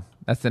next one.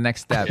 That's the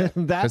next step.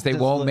 Because they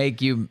won't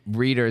make you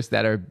readers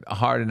that are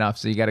hard enough,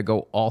 so you got to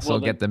go also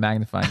get the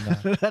magnifying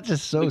glass. That's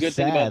just so The good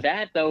sad. thing about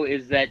that, though,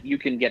 is that you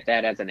can get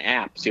that as an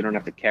app, so you don't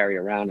have to carry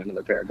around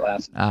another pair of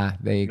glasses. Ah,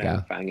 there you go.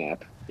 Magnifying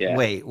app. Yeah.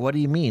 Wait, what do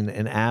you mean?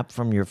 An app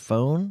from your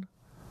phone?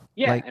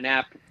 Yeah, like- an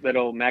app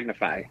that'll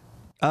magnify.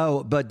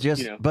 Oh, but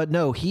but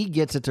no, he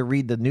gets it to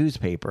read the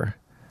newspaper.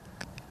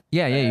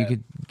 Yeah, you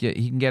can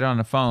get it on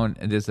the phone.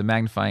 And there's a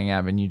magnifying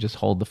app, and you just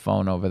hold the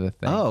phone over the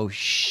thing. Oh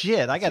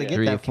shit! I got to get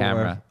Through that your for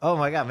camera. him. Oh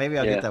my god, maybe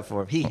I'll get that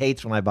for him. He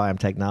hates when I buy him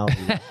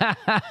technology.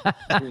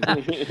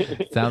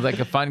 Sounds like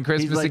a fun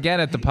Christmas like,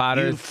 again at the You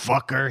Potters.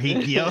 fucker! He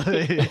yells.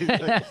 He's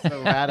like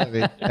so mad at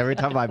me every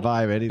time I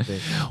buy him anything.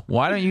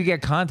 Why don't you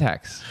get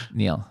contacts,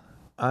 Neil?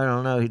 I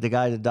don't know. The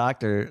guy, the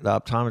doctor, the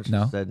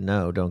optometrist said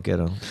no, don't get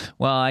him.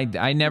 Well,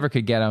 I never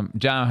could get them.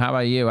 John, how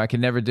about you? I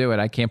can never do it.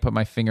 I can't put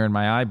my finger in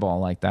my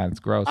eyeball like that. It's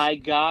gross. I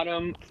got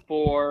them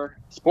for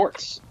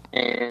sports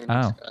and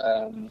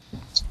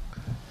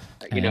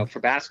for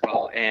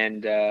basketball,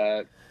 and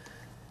I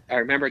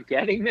remember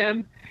getting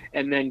them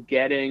and then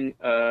getting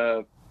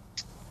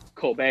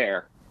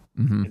Colbert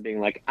and being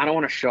like, I don't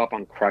want to show up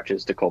on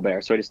crutches to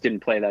Colbert, so I just didn't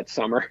play that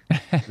summer.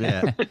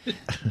 Yeah.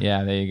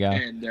 Yeah, there you go.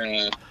 And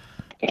am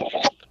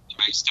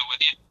I still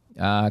with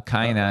you?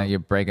 Kinda. You're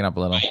breaking up a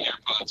little. My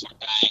AirPods are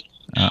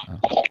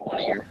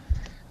dying.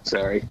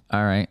 Sorry.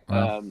 All right.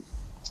 Well,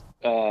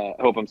 I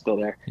hope I'm still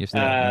there. You're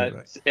still there.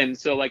 Right. And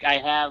so, like, I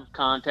have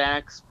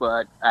contacts,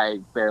 but I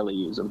barely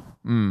use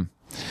them.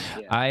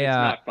 Yeah, it's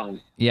not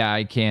fun. Yeah,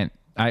 I can't.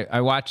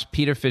 I watched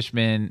Peter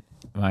Fishman,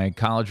 my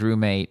college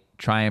roommate,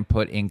 try and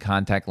put in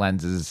contact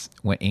lenses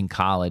in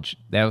college.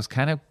 That was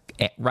kind of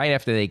right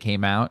after they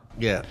came out.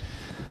 Yeah.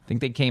 I think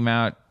they came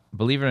out,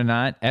 believe it or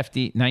not,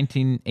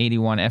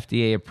 1981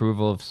 FDA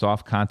approval of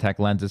soft contact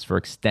lenses for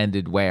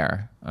extended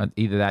wear.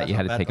 Either that, you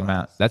had to take them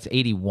out. That's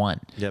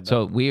 81. Yeah,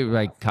 so we were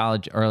like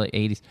college, early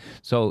 80s.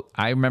 So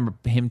I remember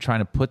him trying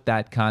to put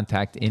that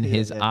contact in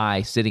his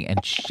eye, sitting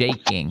and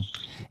shaking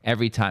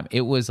every time.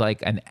 It was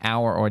like an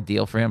hour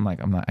ordeal for him. Like,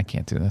 I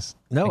can't do this.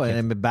 No,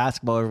 and in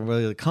basketball,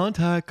 everybody like,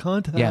 contact.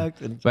 Yeah,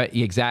 And but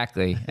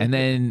exactly. And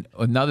then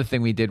another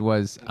thing we did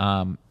was,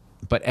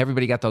 but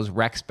everybody got those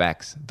rec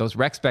specs. Those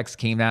rec specs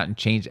came out and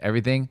changed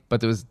everything.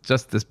 But there was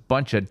just this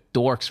bunch of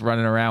dorks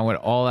running around with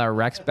all our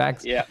rec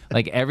specs. Yeah.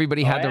 Like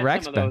everybody had the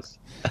rec some of specs.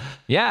 those.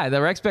 Yeah,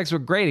 the rec specs were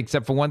great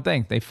except for one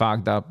thing. They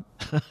fogged up.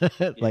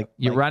 like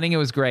You're running, it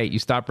was great. You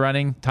stopped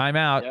running,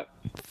 timeout. Yep.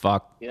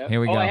 Fuck. Yeah.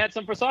 Here we go. I had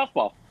some for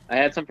softball.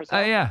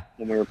 Yeah.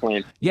 When we were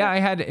playing. Yeah, I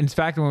had, in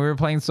fact, when we were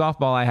playing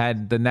softball, I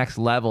had the next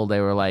level.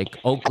 They were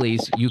like,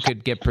 Oakleys, you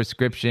could get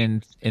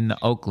prescriptions in the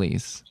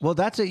Oakleys. Well,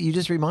 that's it. You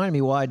just reminded me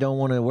why I don't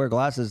want to wear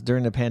glasses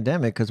during the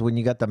pandemic, because when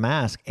you got the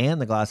mask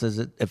and the glasses,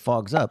 it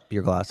fogs up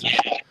your glasses.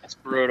 It's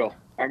brutal.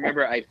 I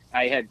remember I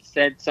had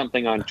said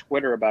something on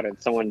Twitter about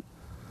it. Someone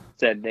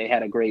said they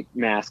had a great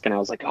mask, and I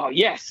was like, oh,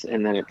 yes.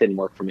 And then it didn't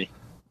work for me.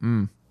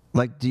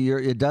 Like,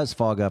 it does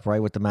fog up,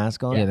 right, with the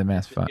mask on? Yeah, the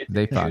mask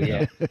they fogged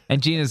up.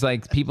 And Gina's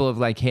like, people have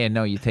like, hey,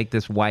 no, you take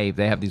this wipe.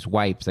 They have these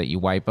wipes that you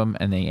wipe them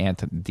and they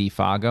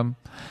defog them.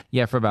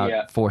 Yeah, for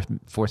about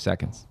 4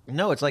 seconds.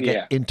 No, it's like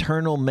an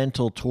internal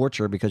mental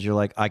torture because you're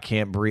like, I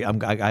can't breathe.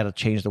 I got to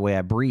change the way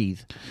I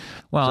breathe.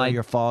 Well, so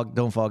your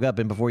don't fog up,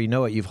 and before you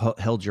know it, you've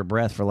held your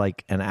breath for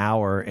like an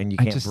hour, and you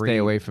I can't just breathe. stay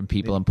away from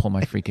people and pull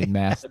my freaking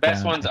mask. The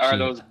best down. ones are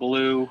those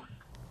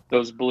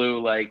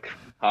blue like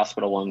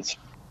hospital ones.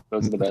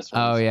 Those are the best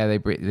ones. Oh yeah, they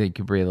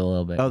can breathe a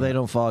little bit. Oh, they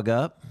don't fog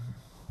up?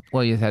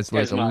 Well, it has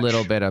like As a much.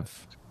 little bit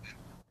of.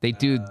 They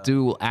do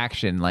dual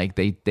action, like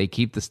they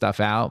keep the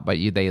stuff out, but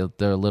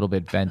they're a little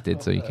bit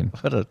vented, so you can.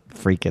 What a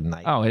freaking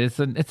night. Oh,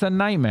 it's a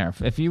nightmare.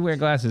 If you wear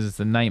glasses,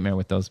 it's a nightmare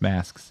with those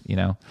masks. You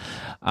know,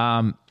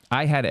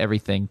 I had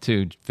everything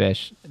too.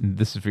 Fish.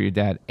 This is for your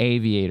dad.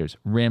 Aviators,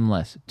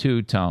 rimless,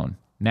 two-tone.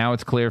 Now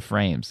it's clear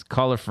frames,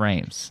 color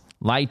frames,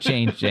 light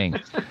changing.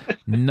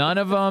 None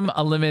of them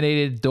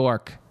eliminated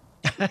dork.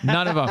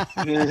 None of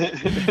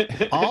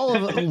them. All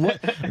of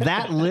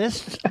that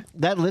list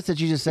that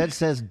you just said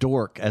says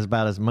dork as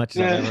about as much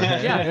as I've ever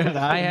heard.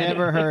 Yeah, I've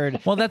never heard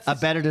that's a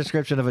better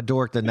description of a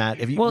dork than that.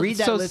 If you read it's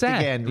that so list sad.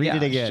 again, read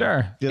it again.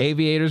 Sure. Just-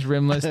 Aviators,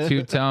 rimless,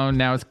 two-tone.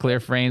 Now it's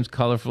clear frames,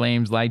 color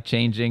frames, light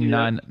changing.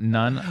 None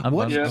of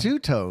What's them.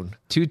 two-tone?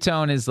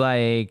 Two-tone is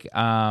like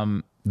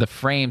the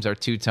frames are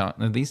two-tone.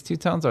 Are these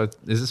two-tones?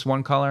 Is this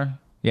one color?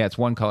 Yeah, it's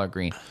one color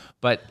green.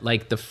 But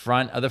like the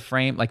front of the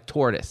frame, like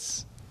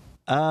tortoise.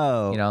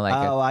 Oh, You know, like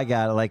I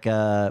got it.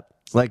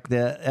 Like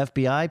the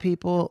FBI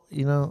people,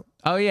 you know.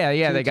 Oh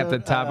yeah. They got the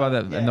top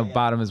of the and the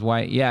bottom is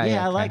white. Yeah.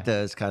 Yeah, I okay. like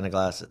those kind of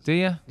glasses. Do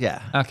you?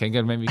 Yeah. Okay,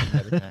 good. Maybe you can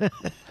edit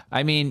that.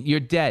 I mean, you're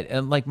dead.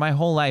 And like my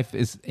whole life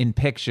is in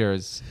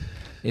pictures.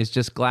 Is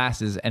just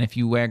glasses, and if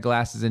you wear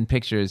glasses in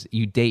pictures,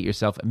 you date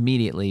yourself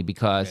immediately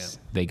because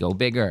they go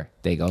bigger,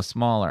 they go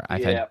smaller.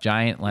 I've had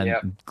giant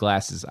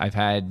glasses. I've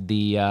had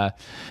the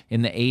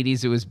in the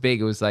 80s it was big.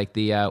 It was like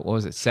the what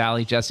was it,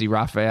 Sally Jesse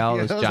Raphael,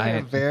 those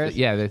giant.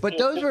 But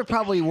those were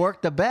probably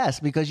worked the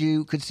best because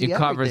you could see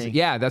everything.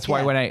 Yeah, that's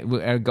why when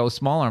I go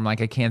smaller, I'm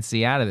like I can't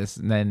see out of this,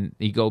 and then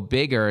you go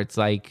bigger, it's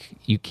like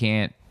you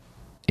can't.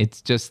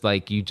 It's just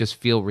like you just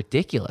feel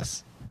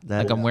ridiculous.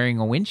 Like I'm wearing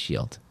a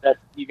windshield.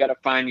 You got to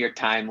find your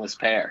timeless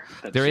pair.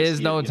 There is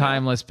no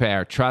timeless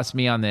pair. Trust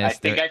me on this. I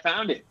think I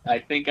found it.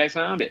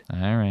 All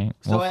right.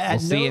 So we'll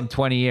see in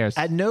 20 years.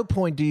 At no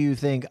point do you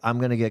think I'm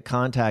going to get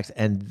contacts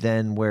and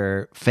then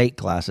wear fake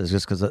glasses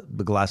just because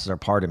the glasses are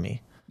part of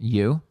me.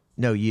 You?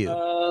 No, you.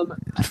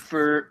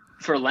 For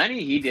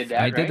Lenny, he did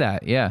that. I did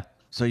that. Yeah.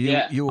 So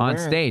you were on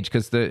stage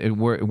because it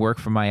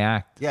worked for my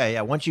act.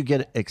 Yeah. Once you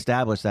get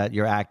established that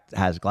your act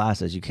has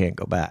glasses, you can't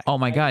go back. Oh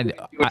my God!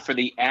 I would do it for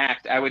the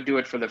act. I would do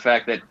it for the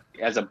fact that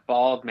as a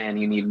bald man,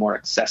 you need more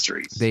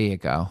accessories. There you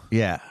go.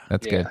 Yeah,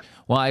 that's good.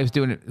 Well, I was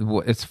doing it.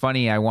 It's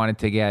funny. I wanted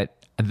to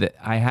get.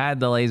 I had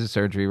the laser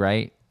surgery,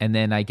 right? And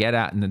then I get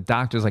out, and the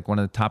doctor's like one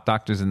of the top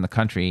doctors in the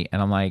country.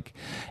 And I'm like,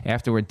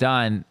 after we're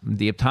done,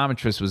 the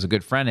optometrist was a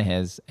good friend of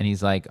his. And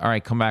he's like, all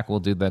right, come back. We'll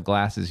do the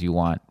glasses you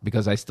want.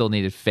 Because I still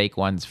needed fake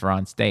ones for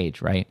on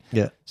stage, right?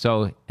 Yeah.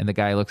 So, and the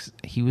guy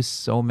he was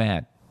so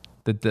mad.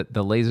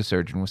 The laser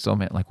surgeon was so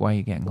mad. Like, why are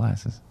you getting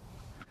glasses?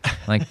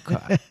 Like,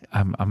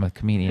 I'm a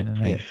comedian,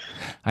 and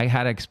I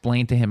had to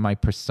explain to him my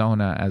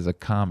persona as a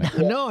comic.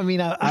 No, I mean,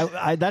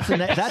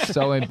 that's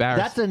so embarrassed.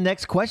 That's the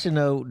next question,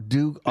 though.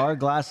 Are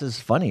glasses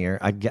funnier?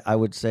 I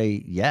would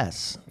say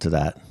yes to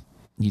that.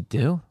 You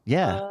do?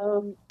 Yeah.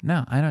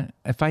 No, I don't.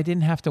 If I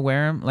didn't have to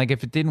wear them, like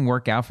if it didn't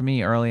work out for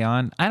me early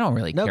on, I don't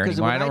really care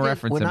anymore. I don't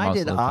reference it most of the time. When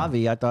I did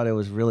Avi, I thought it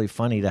was really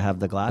funny to have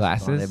the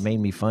glasses on. It made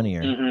me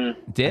funnier.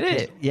 Mm-hmm. Did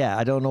it? Yeah,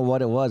 I don't know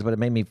what it was, but it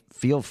made me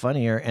feel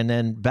funnier. And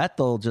then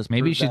Bethel just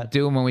maybe you should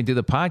do them when we do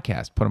the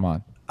podcast. Put them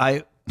on.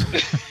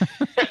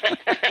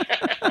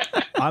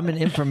 I'm an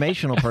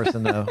informational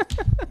person, though.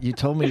 You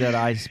told me that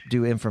I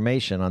do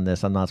information on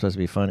this. I'm not supposed to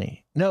be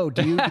funny. No,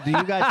 do you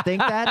guys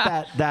think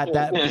that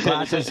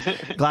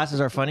glasses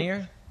are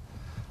funnier?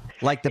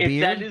 Like the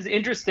beard? That is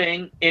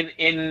interesting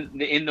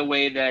in the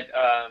way that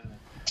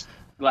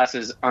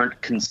glasses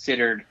aren't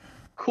considered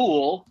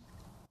cool.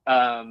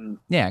 Being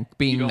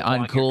you don't uncool.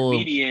 Want your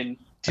comedian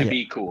to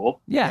be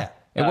cool. Yeah.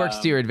 It works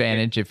to your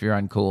advantage if you're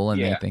uncool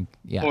and they think,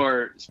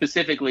 Or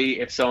specifically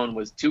if someone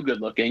was too good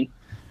looking,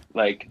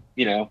 like,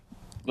 you know,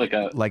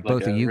 like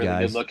both of you really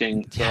guys,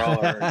 good-looking girl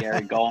or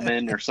Gary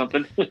Goldman or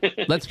something.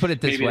 Let's put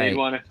it this way.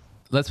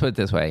 Let's put it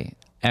this way.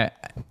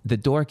 The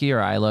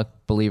dorkier I look,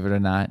 believe it or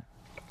not,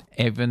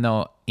 even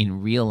though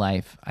in real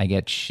life I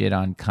get shit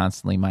on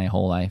constantly my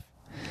whole life,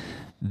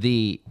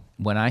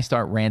 when I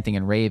start ranting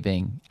and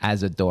raving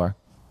as a dork,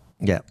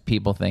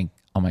 people think,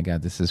 oh my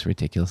God, this is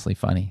ridiculously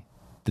funny.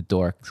 The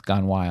dork's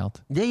gone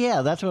wild.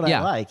 Yeah, that's what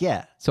I like.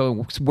 Yeah.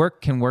 So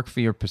work can work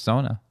for your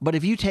persona. But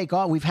if you take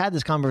off, we've had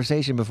this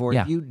conversation before.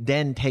 If you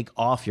then take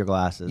off your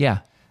glasses,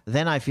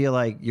 then I feel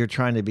like you're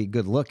trying to be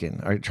good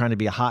looking or trying to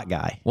be a hot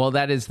guy. Well,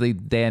 that is the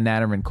Dan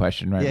Natterman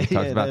question, right? We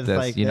talked about this.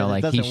 Like,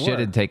 he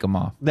shouldn't take them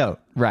off. No,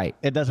 right.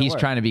 It doesn't. He's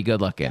trying to be good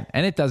looking,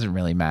 and it doesn't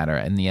really matter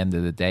in the end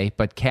of the day.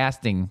 But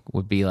casting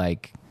would be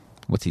like,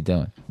 what's he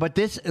doing? But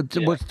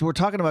we're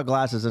talking about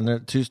glasses, and there are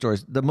two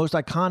stories. The most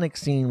iconic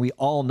scene we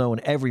all know in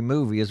every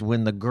movie is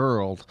when the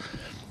girl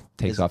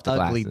takes off the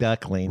ugly glasses.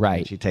 duckling. Right.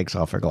 And she takes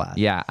off her glasses.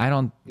 Yeah,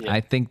 I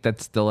think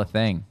that's still a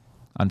thing,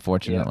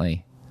 unfortunately.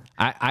 Yeah.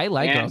 I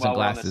like girls in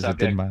glasses. It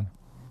didn't bother.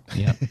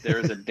 Yeah.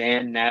 There's a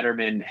Dan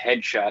Natterman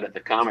headshot at the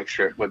comic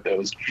strip with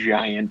those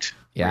giant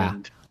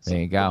there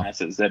you go.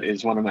 glasses. That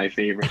is one of my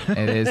favorites.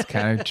 It is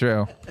kind of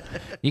true.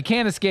 You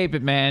can't escape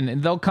it,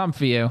 man. They'll come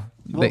for you.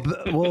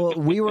 Well,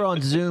 we were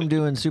on Zoom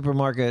doing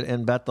Supermarket,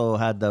 and Bethel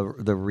had the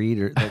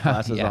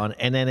glasses on,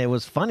 and then it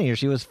was funnier.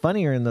 She was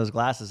funnier in those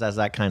glasses as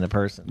that kind of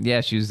person.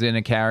 Yeah, she was in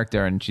a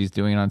character, and she's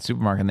doing it on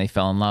Supermarket, and they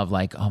fell in love.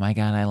 Like, oh my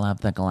God, I love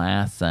the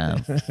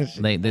glasses.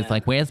 They're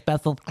like, where's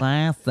Bethel's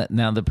glasses?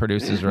 Now the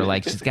producers were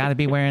like, she's got to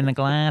be wearing the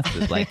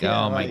glasses. Like,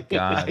 oh my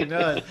God. I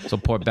know. So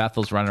poor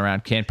Bethel's running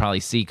around, can't probably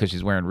see because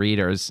she's wearing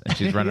readers, and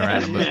she's running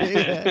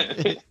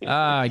around.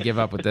 I give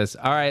up with this.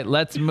 All right,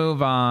 let's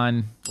move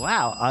on.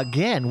 Wow,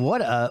 again,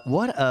 what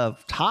a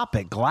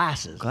topic,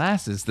 glasses.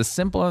 Glasses, the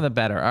simpler the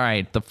better. All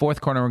right, the fourth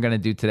corner we're going to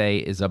do today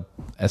is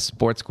a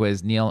sports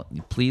quiz. Neil,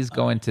 please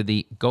go into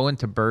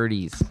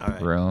Birdie's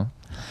room.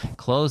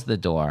 Close the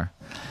door.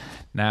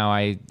 Now,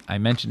 I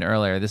mentioned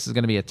earlier, this is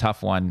going to be a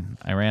tough one.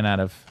 I ran out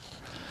of...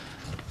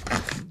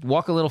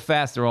 Walk a little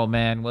faster, old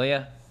man, will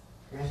you?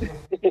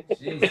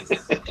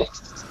 Jesus.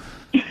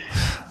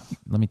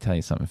 Let me tell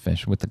you something,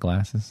 Fish, with the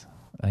glasses.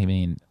 I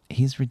mean,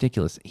 he's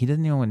ridiculous. He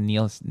doesn't know what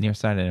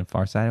nearsighted and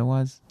farsighted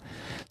was.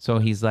 So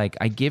he's like,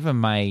 I give him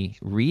my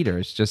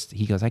readers.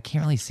 He goes, I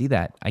can't really see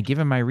that. I give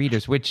him my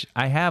readers, which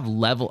I have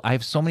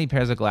so many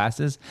pairs of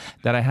glasses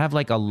that I have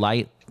like a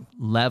light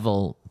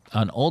level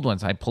on old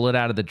ones. I pull it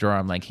out of the drawer.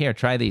 I'm like, here,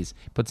 try these.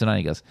 Puts it on.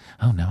 He goes,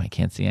 oh no, I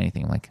can't see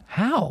anything. I'm like,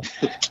 how?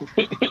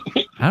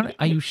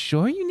 Are you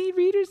sure you need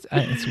readers?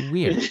 It's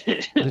weird.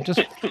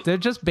 They're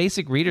just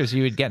basic readers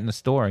you would get in the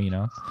store, you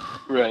know?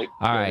 Right.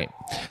 All right.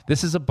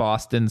 This is a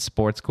Boston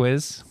sports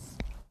quiz.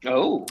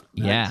 Oh.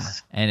 Nice. Yeah.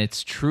 And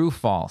it's true,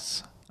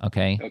 false.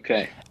 Okay.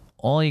 Okay.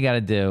 All you got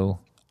to do,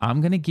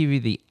 I'm going to give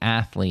you the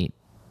athlete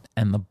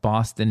and the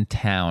Boston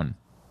town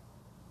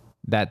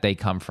that they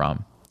come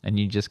from. And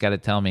you just got to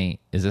tell me,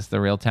 is this the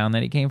real town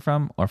that he came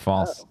from or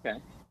false? Oh, okay.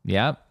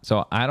 Yep.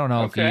 So I don't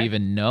know if you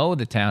even know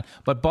the town,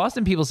 but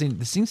Boston people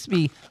there seems to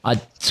be a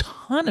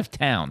ton of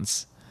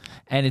towns,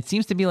 and it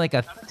seems to be like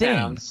a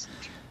thing,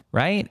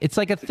 right? It's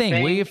like a thing.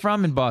 Where are you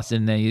from in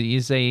Boston? You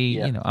say,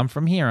 you know, I'm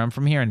from here,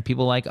 and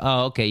people are like,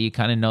 oh, okay, you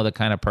kind of know the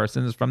kind of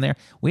person is from there.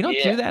 We don't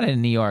do that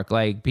in New York.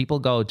 Like people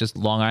go just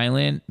Long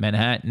Island,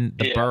 Manhattan,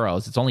 the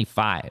boroughs. It's only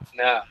 5.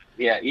 No.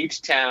 Yeah,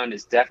 each town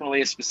is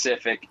definitely a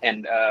specific,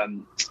 and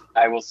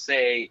I will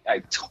say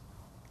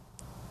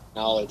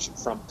knowledge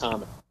from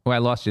comedy. Oh, I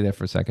lost you there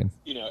for a second.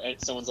 You know, and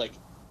someone's like,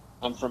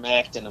 I'm from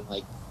Acton. I'm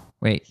like,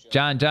 wait,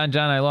 John,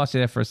 I lost you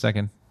there for a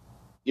second.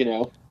 You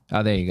know.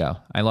 Oh, there you go.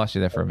 I lost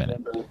you there for a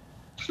minute.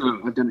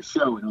 I've done a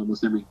show in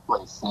almost every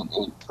place from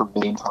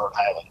Maine to Rhode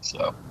Island,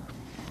 so.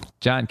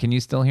 John, can you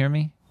still hear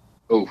me?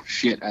 Oh,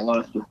 shit, I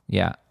lost you.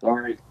 Yeah.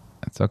 Sorry.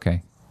 That's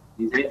okay.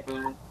 These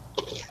headphones.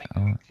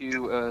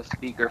 To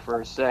speaker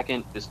for a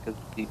second, just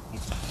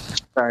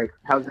because. Sorry,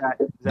 how's that?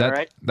 Is that all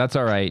right? That's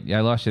all right. I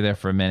lost you there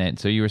for a minute.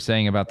 So you were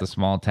saying about the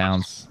small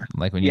towns,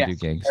 like when you do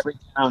gigs. Every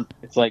town,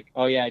 it's like,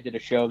 oh yeah, I did a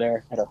show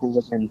there at a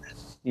hooligan.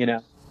 You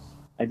know,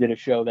 I did a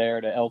show there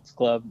at an Elks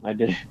Club. I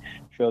did a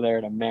show there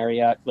at a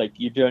Marriott. Like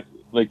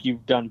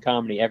you've done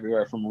comedy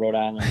everywhere from Rhode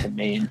Island to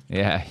Maine.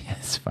 Yeah,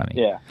 it's funny.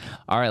 Yeah.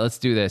 All right, let's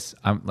do this.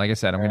 Like I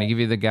said, I'm going to give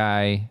you the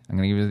guy. I'm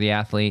going to give you the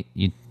athlete.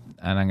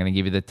 And I'm going to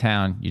give you the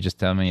town. You just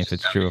tell me if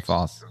it's true or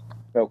false.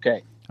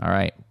 Okay. All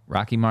right.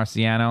 Rocky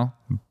Marciano,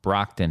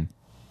 Brockton.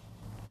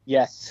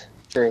 Yes,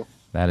 true.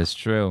 That is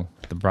true.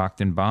 The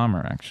Brockton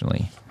Bomber,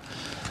 actually.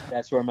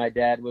 That's where my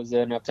dad was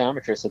an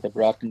optometrist at the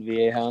Brockton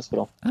VA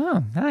hospital.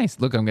 Oh, nice.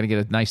 Look, I'm going to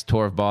get a nice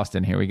tour of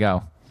Boston. Here we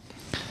go.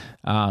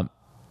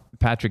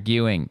 Patrick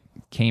Ewing,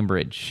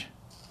 Cambridge.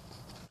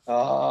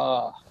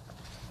 I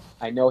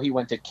know he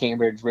went to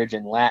Cambridge Ridge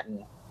in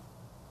Latin.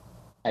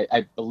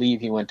 I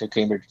believe he went to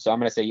Cambridge, so I'm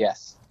going to say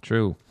yes.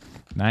 True.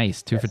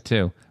 Nice. 2 for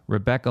 2.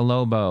 Rebecca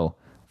Lobo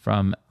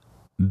from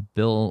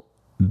Billerica?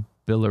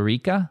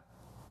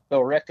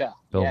 Billerica.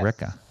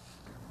 Billerica.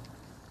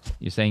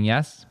 You're saying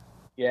yes?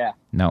 Yeah.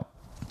 No.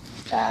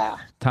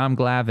 Tom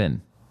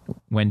Glavine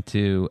went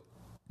to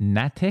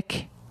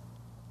Natick.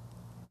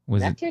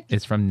 Natick?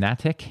 It's from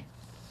Natick?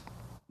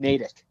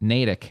 Natick.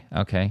 Natick.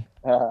 Okay.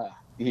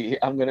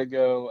 I'm going to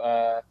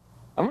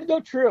go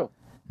true.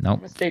 Nope. I'm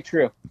going to say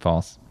true.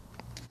 False.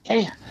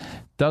 Damn.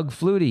 Doug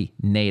Flutie,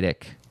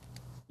 Natick.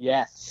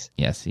 Yes.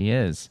 Yes, he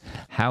is.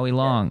 Howie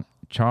Long,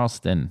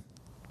 Charleston.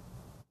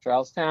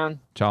 Charlestown?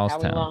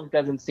 Charlestown. Howie Long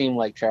doesn't seem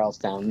like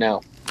Charlestown,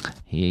 no.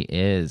 He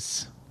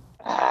is.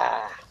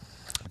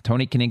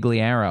 Tony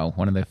Canigliaro,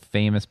 one of the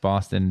famous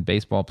Boston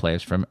baseball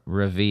players from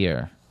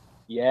Revere.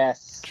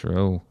 Yes.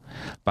 True.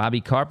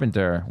 Bobby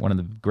Carpenter, one of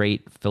the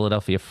great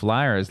Philadelphia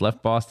Flyers,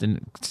 left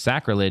Boston,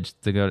 sacrilege,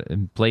 to go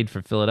and played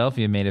for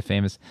Philadelphia, made it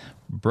famous.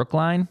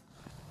 Brookline?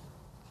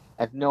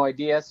 I have no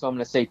idea, so I'm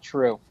going to say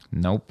true.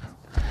 Nope.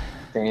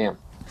 Damn.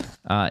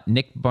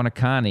 Nick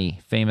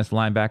Bonacani, famous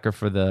linebacker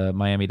for the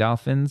Miami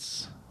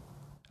Dolphins.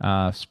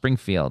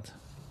 Springfield.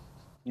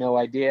 No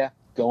idea.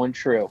 Going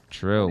true.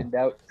 True. In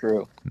doubt,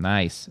 true.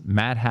 Nice.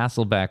 Matt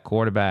Hasselbeck,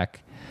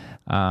 quarterback.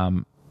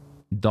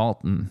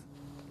 Dalton.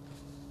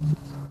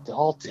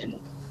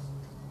 Dalton.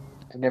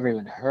 I've never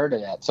even heard of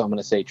that, so I'm going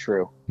to say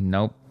true.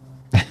 Nope.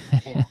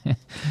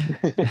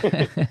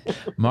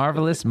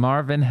 Marvelous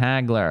Marvin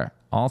Hagler,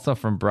 also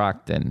from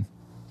Brockton.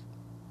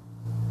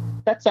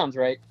 That sounds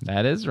right.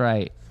 That is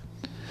right.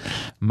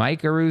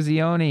 Mike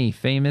Eruzione,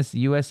 famous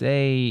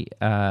USA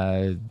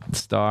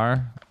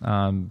star,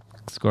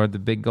 scored the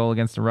big goal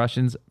against the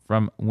Russians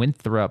from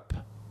Winthrop.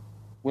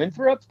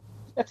 Winthrop?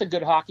 That's a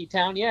good hockey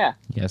town, yeah.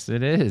 Yes,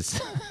 it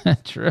is.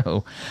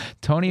 True.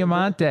 Tony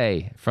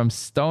Amante from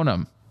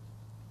Stoneham.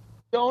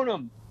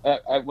 Stoneham.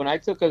 When I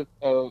took a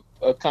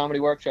comedy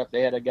workshop,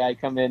 they had a guy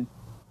come in,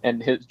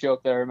 and his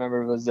joke that I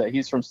remember was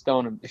he's from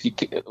Stoneham.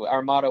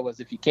 Our motto was,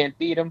 if you can't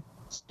beat him,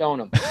 stone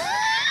him.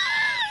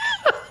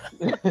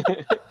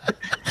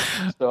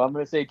 So I'm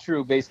going to say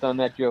true based on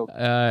that joke.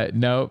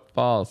 No,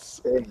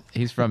 false.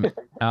 He's from...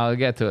 I'll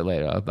get to it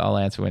later. I'll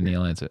answer when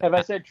Neil answers. Have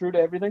I said true to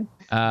everything?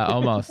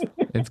 Almost.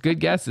 It's good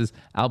guesses.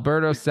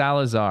 Alberto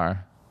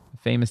Salazar,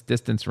 famous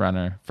distance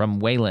runner from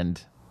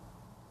Wayland.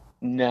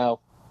 No.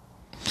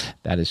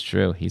 That is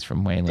true. He's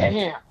from Wayland.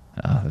 Damn.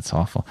 Oh, that's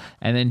awful.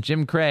 And then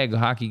Jim Craig,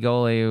 hockey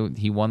goalie,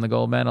 he won the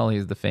gold medal.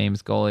 He's the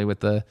famous goalie with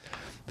the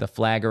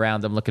flag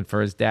around him looking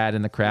for his dad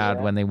in the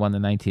crowd when they won the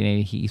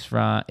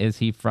 1980. Is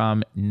he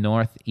from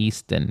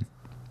Northeastern?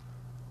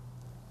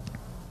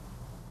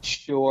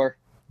 Sure.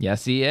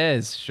 Yes, he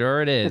is.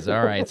 Sure it is.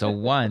 All right. So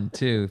 1,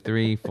 2,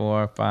 3,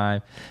 4,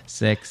 5,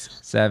 6,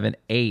 7,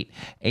 8.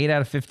 8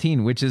 out of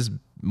 15, which is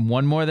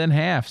one more than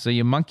half. So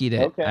you monkeyed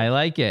it. Okay. I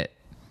like it.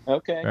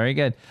 Okay. Very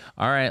good.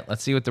 All right.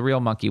 Let's see what the real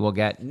monkey will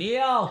get.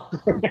 Neil.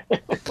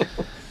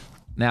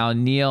 Now,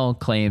 Neil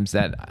claims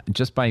that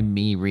just by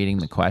me reading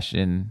the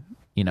question,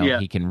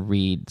 he can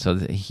read, so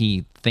that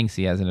he thinks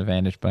he has an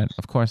advantage. But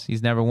of course,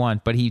 he's never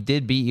won. But he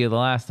did beat you the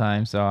last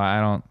time, so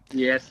I don't.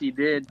 Yes, he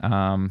did.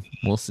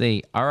 We'll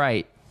see. All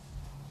right.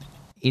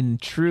 In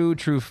true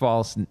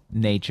false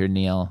nature,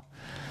 Neil,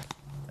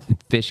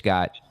 Fish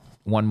got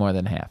one more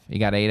than half. He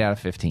got 8 out of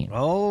 15.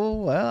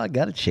 Oh, well, I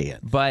got a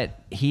chance. But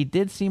he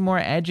did seem more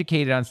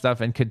educated on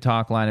stuff and could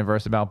talk line and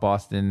verse about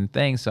Boston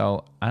things.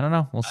 So I don't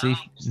know. We'll see.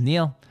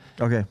 Neil.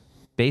 Okay.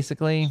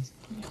 Basically,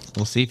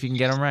 we'll see if you can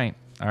get him right.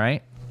 All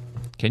right.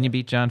 Can you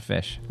beat Jon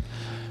Fisch?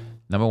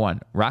 Number 1,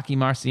 Rocky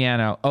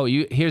Marciano. Oh,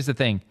 here's the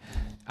thing.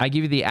 I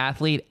give you the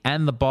athlete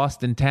and the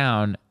Boston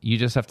town. You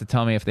just have to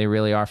tell me if they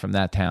really are from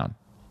that town.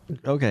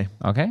 Okay.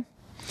 Okay.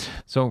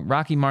 So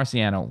Rocky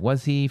Marciano,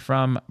 was he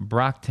from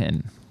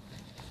Brockton?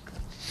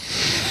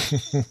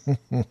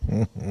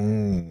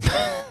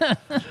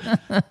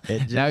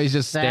 Now he's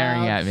just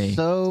staring at me.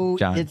 So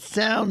John. It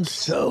sounds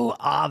so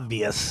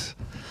obvious.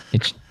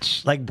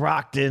 It's Like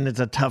Brockton, it's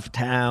a tough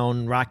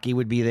town. Rocky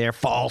would be there.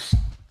 False.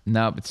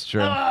 nope, it's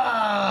true.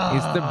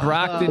 He's the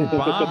Brockton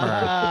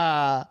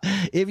Bomber.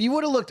 If you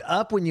would have looked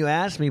up when you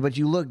asked me, but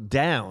you looked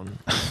down,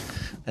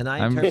 and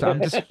I'm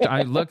trying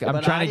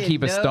to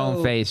keep a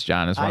stone face,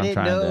 John. Is what I'm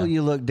trying to do. I didn't know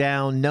you looked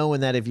down,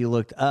 knowing that if you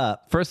looked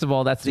up. First of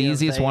all, that's the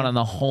easiest one on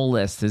the whole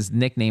list. His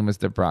nickname was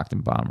the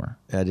Brockton Bomber.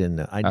 I didn't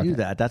know. I knew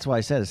that. That's why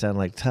I said it sounded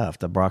like tough.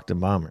 The Brockton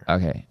Bomber.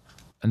 Okay.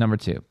 Number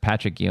 2,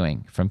 Patrick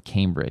Ewing from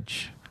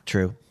Cambridge.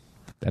 True.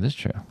 That is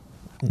true.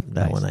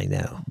 That one I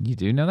know. You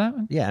do know that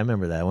one? Yeah, I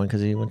remember that one because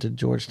he went to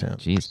Georgetown.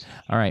 Jeez.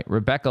 All right.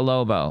 Rebecca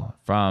Lobo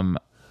from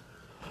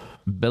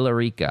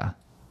Billerica.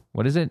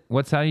 What is it?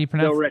 How do you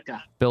pronounce it?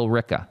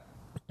 Billerica.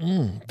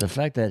 The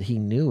fact that he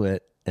knew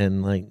it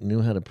and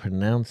knew how to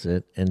pronounce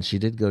it, and she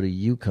did go to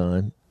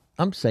UConn.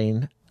 I'm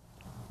saying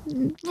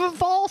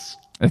false.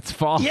 It's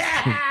false.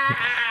 Yeah.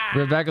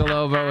 Rebecca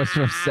Lobo was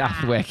from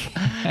Southwick.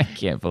 I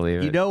can't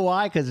believe it. You know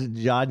why? Because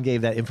John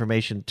gave that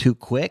information too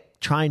quick,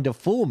 trying to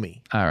fool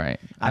me. All right.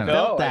 I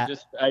felt that.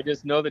 I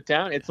just know the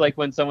town. It's like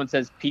when someone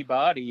says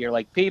Peabody, you're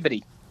like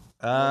Peabody.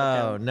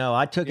 Oh, no.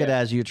 I took it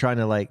as you trying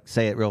to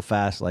say it real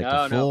fast,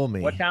 to fool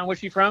me. What town was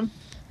she from?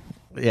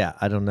 Yeah,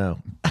 I don't know.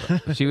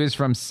 She was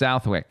from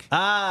Southwick. Okay.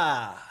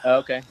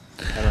 All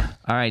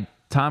right.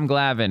 Tom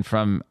Glavine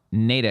from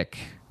Natick.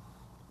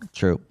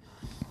 True.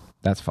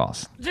 That's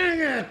false. Dang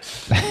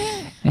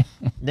it!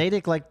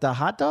 Natick, like the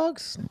hot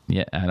dogs?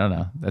 Yeah, I don't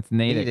know. That's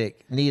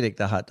Natick. Natick,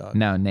 the hot dog.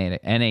 No,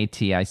 Natick.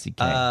 Natick.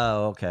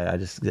 Oh, okay. I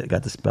just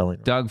got the spelling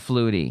wrong. Doug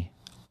Flutie,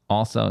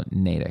 also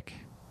Natick.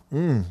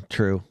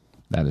 True.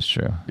 That is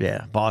true.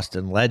 Yeah,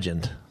 Boston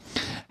legend.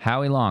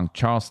 Howie Long,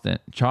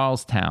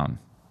 Charlestown.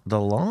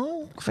 The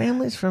Long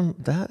family's from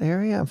that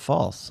area?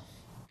 False.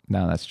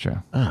 No, that's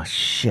true. Oh,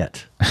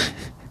 shit.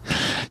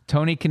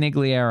 Tony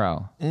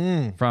Canigliaro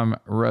from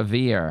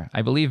Revere.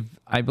 I believe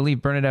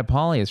Bernadette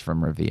Pauley is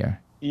from Revere.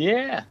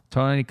 Yeah.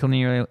 Tony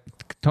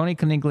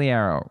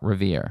Canigliaro,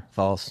 Revere.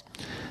 False.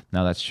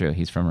 No, that's true.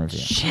 He's from Revere.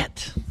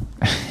 Shit.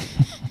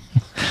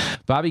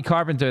 Bobby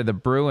Carpenter, the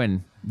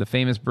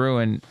famous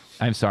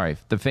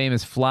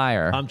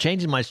flyer. I'm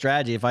changing my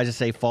strategy. If I just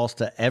say false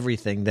to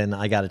everything, then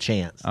I got a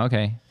chance.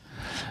 Okay.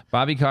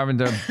 Bobby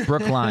Carpenter,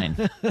 Brookline.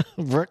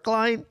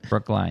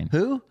 Brookline?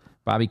 Who?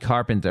 Bobby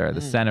Carpenter, the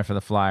center for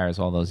the Flyers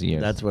all those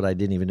years. That's what I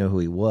didn't even know who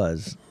he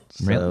was.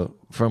 So, really?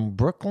 From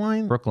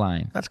Brookline?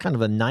 Brookline. That's kind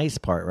of a nice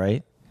part,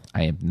 right?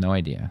 I have no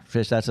idea.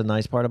 Fish, that's a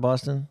nice part of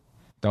Boston?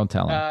 Don't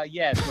tell him.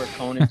 Yeah, it's where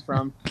Conan's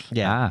from.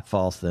 Yeah,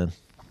 false then.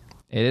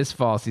 It is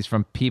false. He's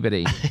from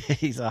Peabody.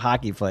 He's a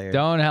hockey player.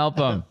 Don't help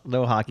him.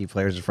 No hockey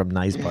players are from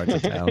nice parts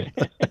of town.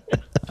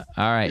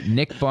 All right,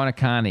 Nick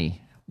Bonacani.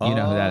 You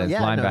know who that is,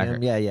 yeah, linebacker. I know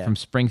him. Yeah. From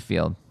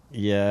Springfield.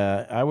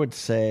 Yeah, I would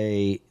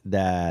say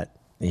that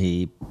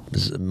he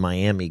was a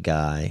Miami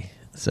guy.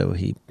 So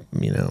he,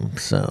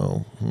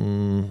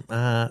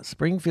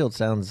 Springfield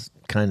sounds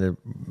kind of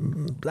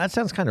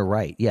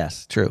right.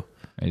 Yes, true.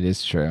 It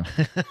is true.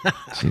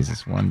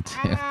 Jesus, 1,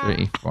 2,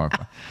 3, 4,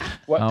 5.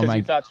 What? Because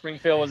you thought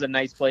Springfield was a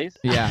nice place?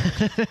 Yeah.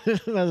 I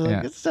was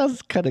like, it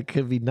sounds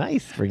could be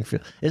nice,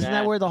 Springfield. Isn't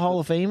that where the Hall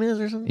of Fame is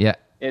or something? Yeah.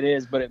 It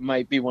is, but it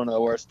might be one of the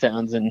worst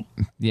towns in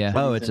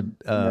it's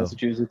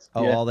Massachusetts.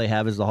 All they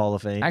have is the Hall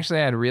of Fame.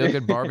 Actually, I had a real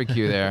good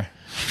barbecue there.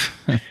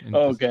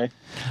 Okay.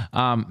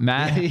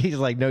 Matt, he's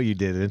like, no, you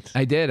didn't.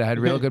 I did. I had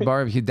real good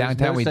barbecue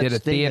downtown. We did a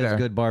theater.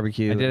 Good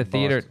barbecue. I did a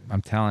theater.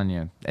 I'm telling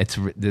you,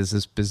 there's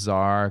this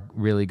bizarre,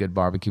 really good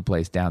barbecue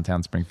place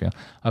downtown Springfield.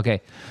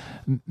 Okay,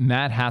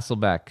 Matt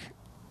Hasselbeck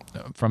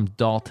from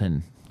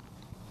Dalton.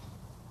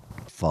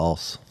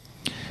 False.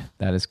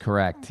 That is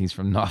correct. He's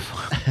from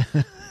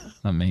Norfolk.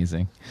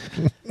 Amazing.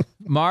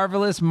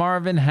 Marvelous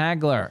Marvin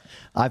Hagler.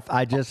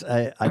 I just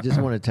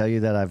want to tell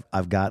you that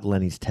I've got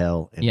Lenny's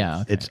tail. And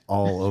Yeah, okay. It's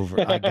all over.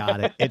 I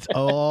got it. It's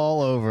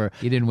all over.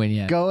 You didn't win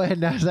yet. Go ahead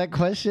and ask that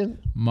question.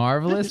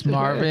 Marvelous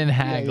Marvin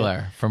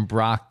Hagler from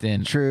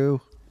Brockton.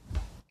 True.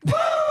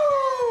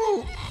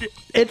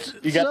 It's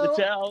You got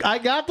the tail. I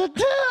got the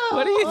tail.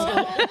 What are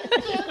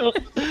you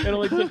It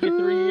only took me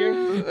 3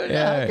 years.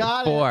 Yeah, I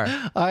got 4.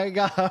 it. I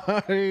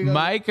got it.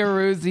 Mike He's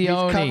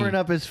Aruzioni. covering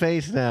up his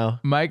face now.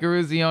 Mike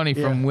Aruzioni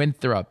from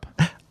Winthrop.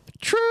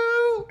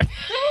 True.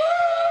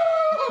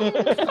 Come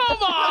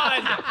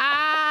on.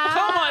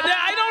 Come on.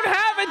 I don't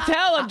have a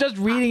tell. I'm just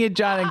reading it,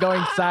 John, and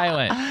going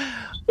silent.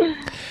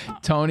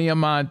 Tony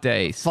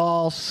Amontes.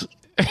 False.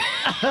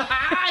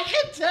 I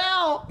can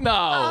tell.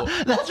 No.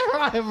 That's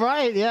right.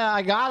 Right. Yeah,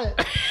 I got it.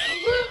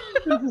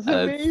 This is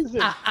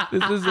amazing.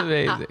 This is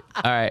amazing.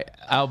 All right.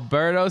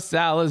 Alberto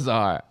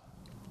Salazar.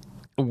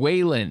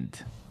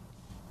 Wayland.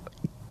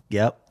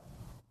 Yep.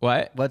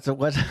 What? What's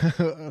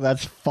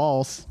that's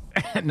false.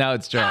 No,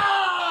 it's true.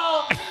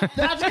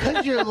 That's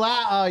because you're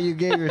oh, you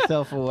gave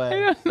yourself away.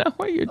 I don't know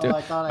what you're doing.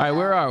 I thought I All right, had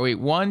where it. are we?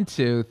 1,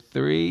 2,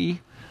 3,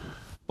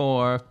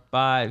 4,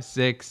 5,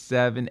 6,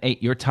 7,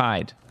 8. You're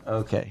tied.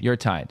 Okay. You're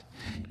tied.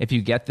 If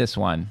you get this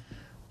one,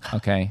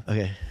 okay,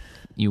 Okay.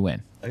 you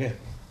win. Okay.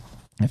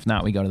 If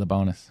not, we go to the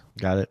bonus.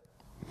 Got it.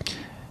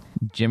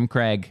 Jim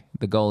Craig,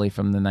 the goalie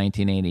from the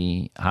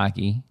 1980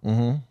 hockey.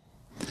 Mm-hmm.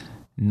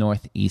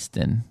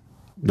 Northeastern.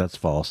 That's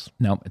false.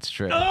 Nope, it's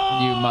true. You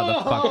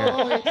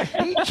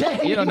motherfucker. He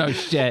changed. You don't know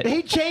shit.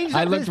 He changed.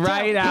 I up looked his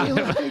right tone.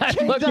 out. He I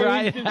changed looked up-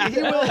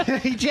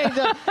 right He changed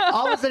up.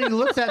 All of a sudden, he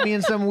looks at me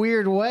in some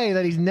weird way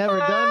that he's never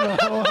done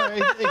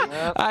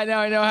before. I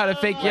know how to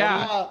fake you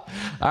out.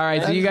 All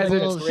right, so you guys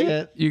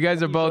Bullshit. are He's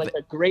both. like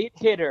a great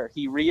hitter.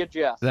 He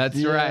readjusts. That's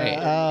Yeah. right.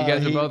 Oh, You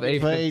guys are he both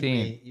played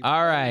me. 8-15. You All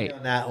played me right,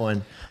 on that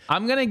one.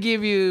 I'm gonna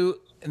give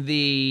you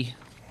the.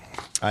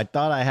 I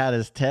thought I had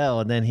his tail,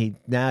 and then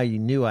now you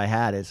knew I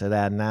had it, so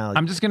that now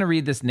I'm just gonna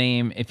read this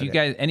name. If you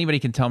guys, anybody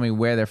can tell me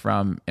where they're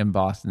from in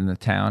Boston, the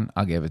town,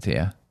 I'll give it to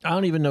you. I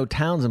don't even know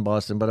towns in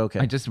Boston, but okay.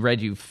 I just read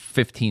you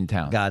 15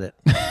 towns. got it.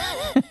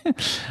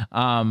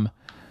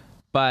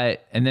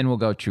 But and then we'll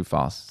go true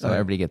false. So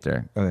everybody get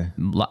their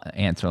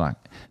answer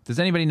lock. Does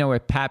anybody know where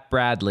Pat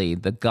Bradley,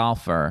 the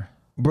golfer?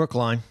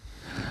 Brookline.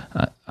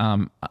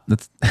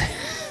 That's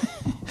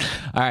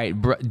all right.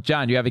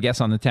 John, do you have a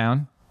guess on the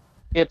town?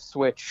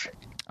 Ipswich.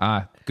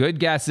 Good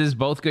guesses,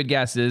 both good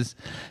guesses.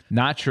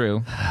 Not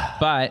true,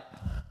 but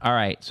all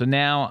right. So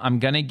now I'm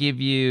gonna give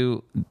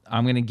you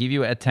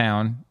a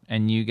town,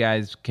 and you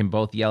guys can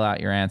both yell out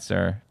your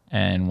answer,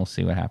 and we'll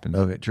see what happens.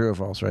 Okay, true or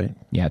false, right?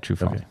 Yeah, true,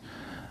 false.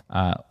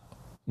 Okay.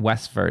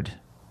 Westford.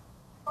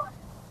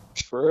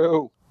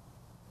 True.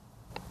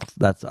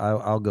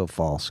 I'll go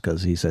false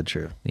because he said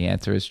true. The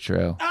answer is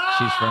true.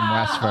 She's from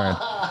Westford.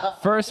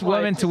 First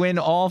woman to win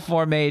all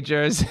 4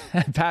 majors.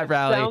 Pat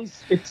Bradley.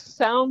 It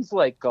sounds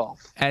like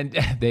golf. And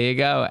there you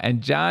go.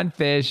 And Jon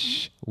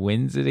Fisch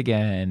wins it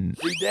again.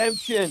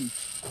 Redemption.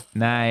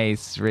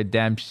 Nice.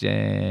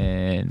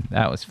 Redemption.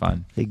 That was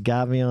fun. He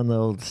got me on the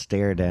old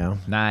stare down.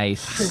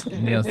 Nice.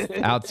 Neil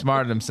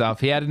outsmarted himself.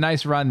 He had a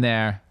nice run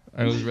there.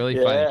 It was really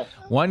fun.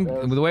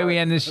 The way we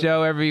end this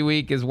show every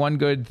week is one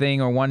good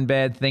thing or one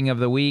bad thing of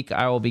the week.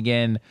 I will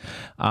begin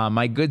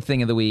my good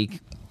thing of the week.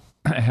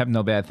 I have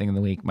no bad thing of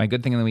the week. My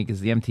good thing of the week is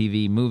the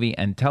MTV Movie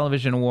and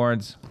Television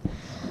Awards.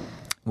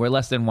 We're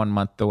less than 1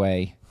 month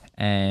away,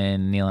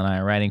 and Neil and I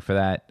are writing for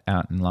that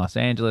out in Los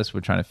Angeles.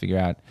 We're trying to figure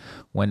out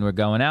when we're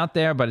going out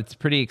there, but it's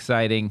pretty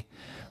exciting.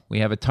 We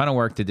have a ton of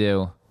work to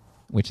do,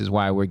 which is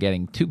why we're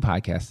getting 2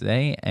 podcasts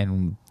today,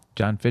 and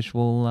Jon Fisch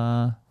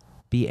will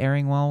be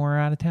airing while we're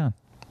out of town.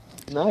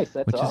 Nice.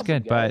 That's which awesome, is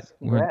good, guys. but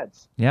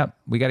Congrats.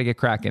 we got to get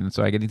cracking.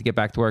 So I need to get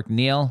back to work.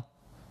 Neil,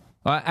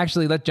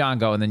 actually, let John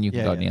go, and then you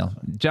can go, Neil.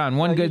 John,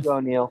 one good. You go,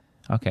 Neil.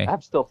 Okay.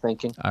 I'm still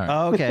thinking. All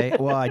right. Okay.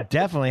 Well, I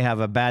definitely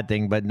have a bad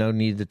thing, but no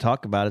need to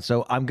talk about it.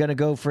 So I'm going to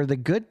go for the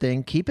good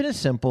thing. Keeping it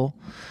simple.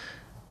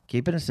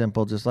 Keeping it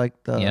simple, just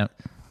like the.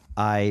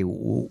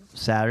 Yep.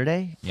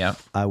 Saturday. Yep.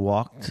 I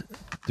walked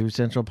through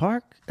Central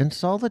Park and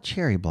saw the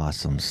cherry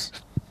blossoms.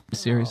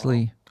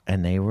 Seriously.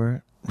 And they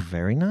were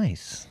very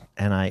nice.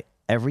 And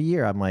every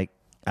year I'm like,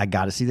 I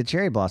got to see the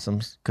cherry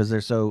blossoms because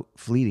they're so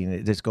fleeting.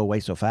 They just go away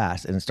so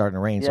fast, and it's starting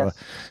to rain. Yes.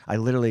 So I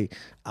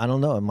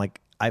don't know. I'm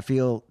like, I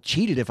feel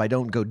cheated if I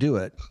don't go do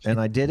it. And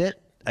I did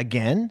it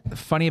again.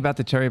 Funny about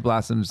the cherry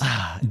blossoms.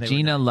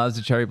 Gina loves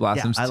the cherry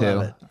blossoms I too.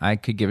 love it. I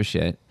could give a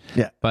shit.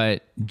 Yeah.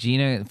 But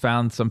Gina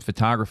found some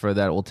photographer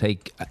that will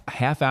take a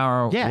half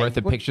hour worth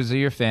of pictures of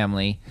your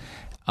family,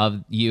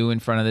 of you in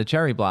front of the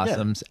cherry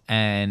blossoms.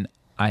 And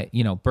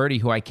Birdie,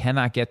 who I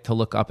cannot get to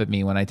look up at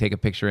me when I take a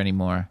picture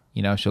anymore.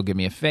 She'll give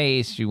me a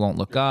face. She won't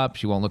look up.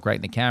 She won't look right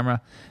in the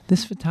camera.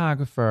 This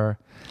photographer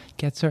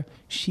gets her.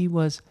 She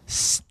was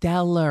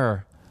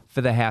stellar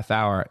for the half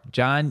hour.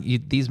 John,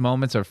 these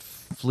moments are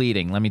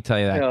fleeting. Let me tell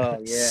you that. Oh,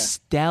 yeah.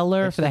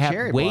 Stellar It's for the the half.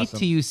 cherry Wait blossom.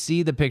 till you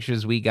see the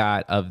pictures we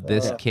got of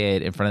this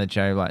kid in front of the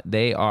cherry blossom.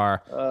 They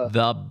are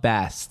the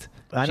best.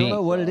 I don't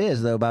know what it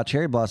is though about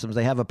cherry blossoms.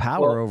 They have a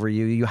power over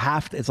you. You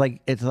have to. It's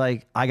like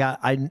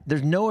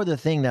there's no other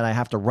thing that I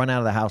have to run out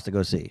of the house to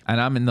go see.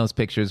 And I'm in those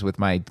pictures with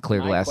my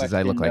clear My glasses.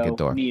 I look question, like a though,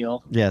 dork.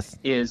 Neil, Yes.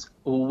 is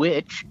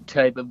which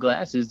type of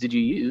glasses did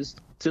you use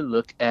to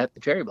look at the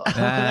cherry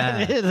blossom?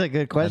 That is a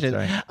good question.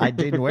 That's right. I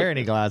didn't wear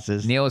any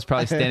glasses. Neil was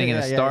probably standing in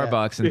a Yeah.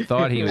 Starbucks and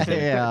thought he was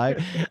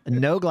in.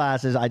 No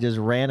glasses. I just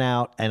ran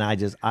out and I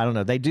don't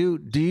know. They do.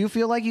 Do you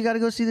feel like you got to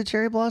go see the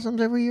cherry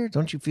blossoms every year?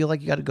 Don't you feel like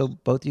you got to go?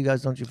 Both of you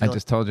guys, don't you I feel?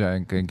 just told you I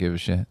couldn't give a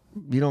shit.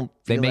 You don't.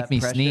 They Feel make that me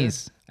pressure?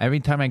 sneeze. Every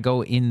time I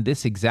go in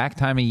this exact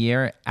time of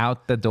year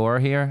out the door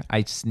here,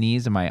 I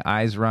sneeze and my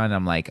eyes run.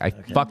 I'm like,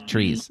 fuck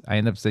trees. I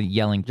end up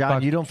yelling, John,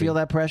 fuck you don't feel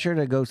trees. that pressure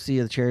to go see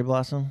a cherry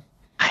blossom?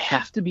 I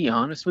have to be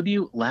honest with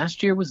you.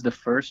 Last year was the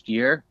first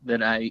year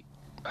that I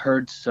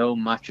heard so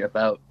much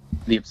about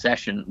the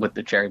obsession with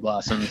the cherry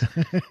blossoms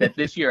that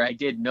this year I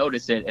did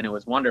notice it and it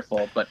was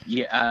wonderful. But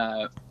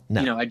yeah,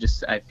 No. you know,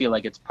 I feel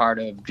like it's part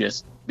of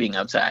just being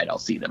outside. I'll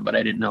see them, but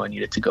I didn't know I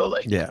needed to go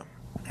Yeah.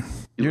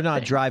 You're a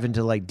not thing. driving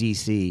to like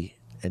DC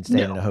and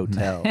staying in a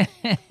hotel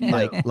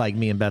like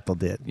me and Bethel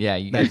did. Yeah,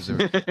 you guys are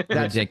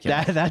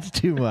ridiculous. That's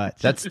too much.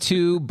 That's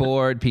two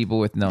bored people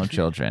with no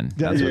children.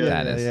 That's what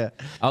that is. Yeah.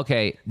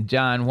 Okay,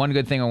 John, one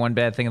good thing or one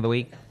bad thing of the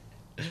week?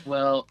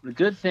 Well, the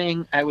good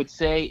thing I would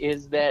say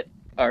is that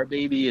our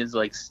baby is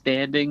like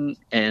standing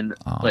and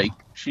like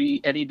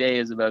she any day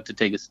is about to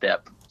take a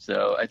step.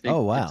 So I think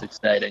Oh, wow. it's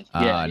exciting.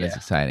 That's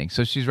exciting.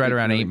 So she's right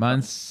around 8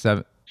 months,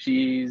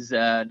 She's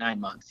 9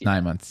 months. Yeah.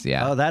 9 months.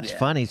 Yeah. Oh, that's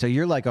funny. So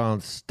you're like on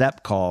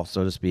step call,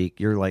 so to speak.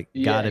 You're like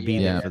got to be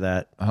yeah. there for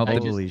that. I hope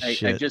Holy I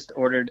shit. just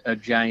ordered a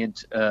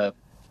giant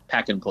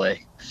pack and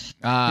play.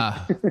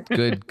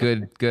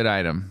 good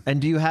item.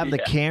 And do you have the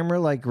camera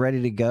like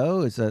ready to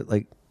go? Is that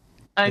like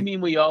I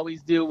mean, we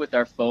always do with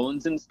our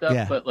phones and stuff,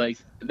 Yeah. but like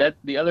that.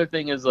 The other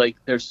thing is like,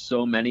 there's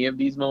so many of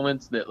these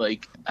moments that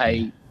like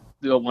I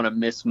don't want to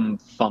miss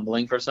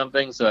fumbling for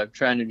something, so I'm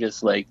trying to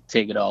just like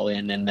take it all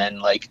in, and then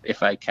like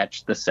if I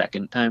catch the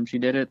second time she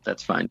did it,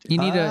 that's fine too. You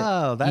need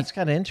that's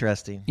kind of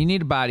interesting. You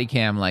need a body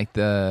cam like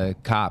the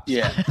cops.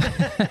 Yeah,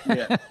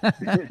 yeah.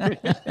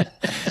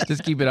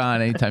 Just keep it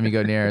on anytime you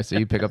go near her so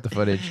you pick up the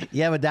footage.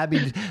 Yeah, but that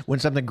means when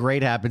something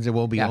great happens, it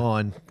won't be Yeah.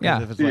 on.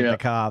 Yeah. If it's like the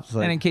cops.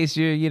 Like, And in case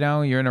you're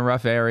in a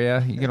rough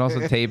area, you can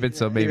also tape it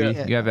so maybe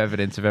you have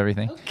evidence of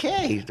everything.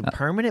 okay, the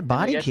permanent I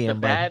body guess the cam.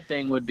 bud. bad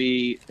thing would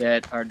be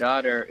that our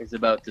daughter is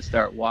about to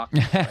start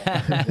walking.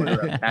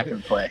 Order a pack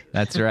and play.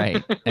 That's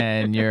right.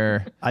 And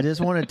you're I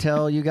just want to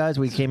tell you guys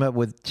we came up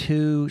with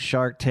 2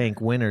 Shark Tank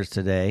winners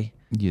today.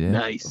 you did.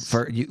 Nice.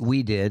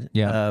 We did.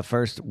 Yeah.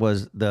 First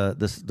was the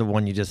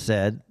one you just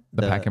said.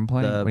 The pack and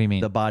play? What do you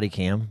mean? The body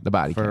cam. The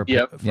body for, cam.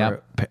 Yep. for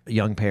Yep.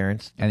 young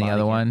parents. And the body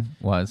other cam. one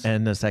was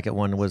And the second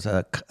one was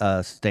a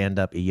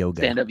stand-up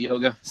yoga. Stand up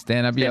yoga.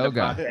 stand-up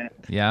yoga. podcast.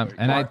 Yeah.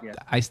 And Yeah.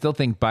 I still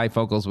think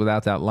bifocals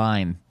without that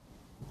line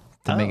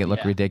to make it look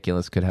yeah.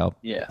 ridiculous could help.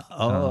 Yeah.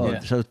 Oh, Yeah.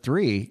 so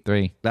 3.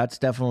 3. That's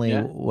definitely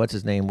Yeah. what's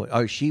his name?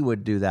 Oh, she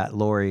would do that.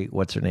 Lori,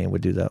 what's her name?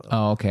 Would do that.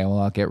 Oh, okay. Well,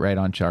 I'll get right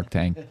on Shark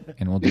Tank,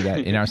 and we'll do that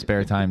in our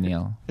spare time,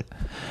 Neil.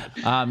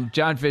 Jon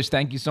Fisch,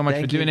 thank you so much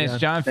Thank for doing you, this. Jon.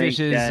 Jon Thanks,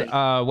 Fisch's guys.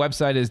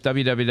 website is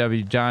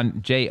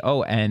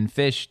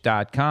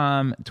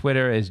www.jonfish.com.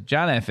 Twitter is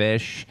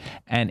JonFish,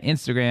 and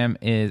Instagram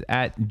is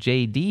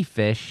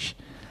 @JDFish.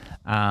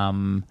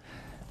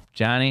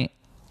 Johnny,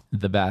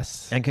 the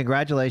best. And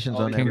congratulations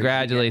on everything.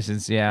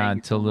 Congratulations, on Thank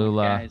you so much,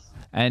 Tallulah. guys.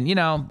 And,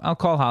 I'll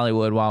call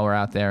Hollywood while we're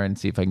out there and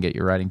see if I can get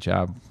your writing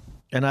job.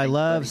 And I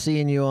love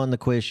seeing you on the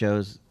quiz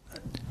shows,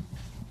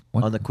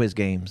 What? on the quiz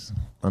games,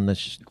 on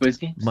the Quiz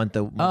games? month.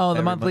 The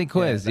every monthly month.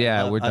 quiz.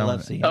 Yeah, I we're done love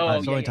with it. seeing you. Oh,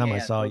 That's the only time I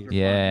saw you.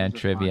 Yeah, and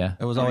trivia.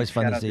 It was always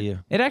fun to see you.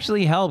 It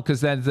actually helped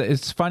because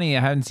it's funny.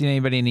 I haven't seen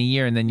anybody in a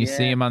year, and then you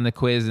see Yeah. them on the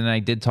quiz, and I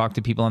did talk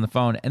to people on the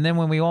phone. And then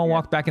when we all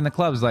walked back in the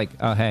clubs, like,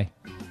 oh, hey.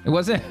 It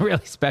wasn't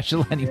really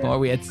special anymore.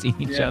 We had seen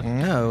each other.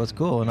 No, it was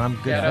cool. And I'm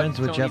good Shout out friends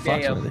to with Tony Jeff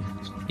Dale. Foxworthy.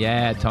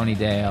 Yeah, Tony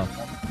Dale.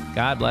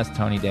 God bless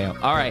Tony Dale.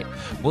 All right.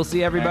 We'll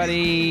see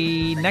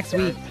everybody next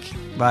week.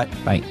 Bye.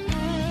 Bye.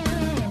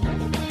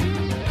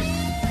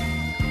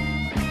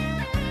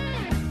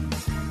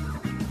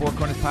 Four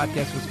Corners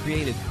Podcast was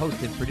created,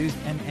 hosted, produced,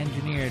 and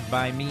engineered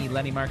by me,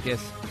 Lenny Marcus.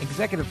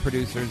 Executive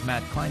producers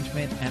Matt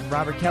Kleinschmidt and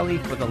Robert Kelly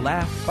for the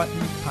Laugh Button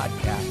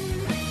Podcast.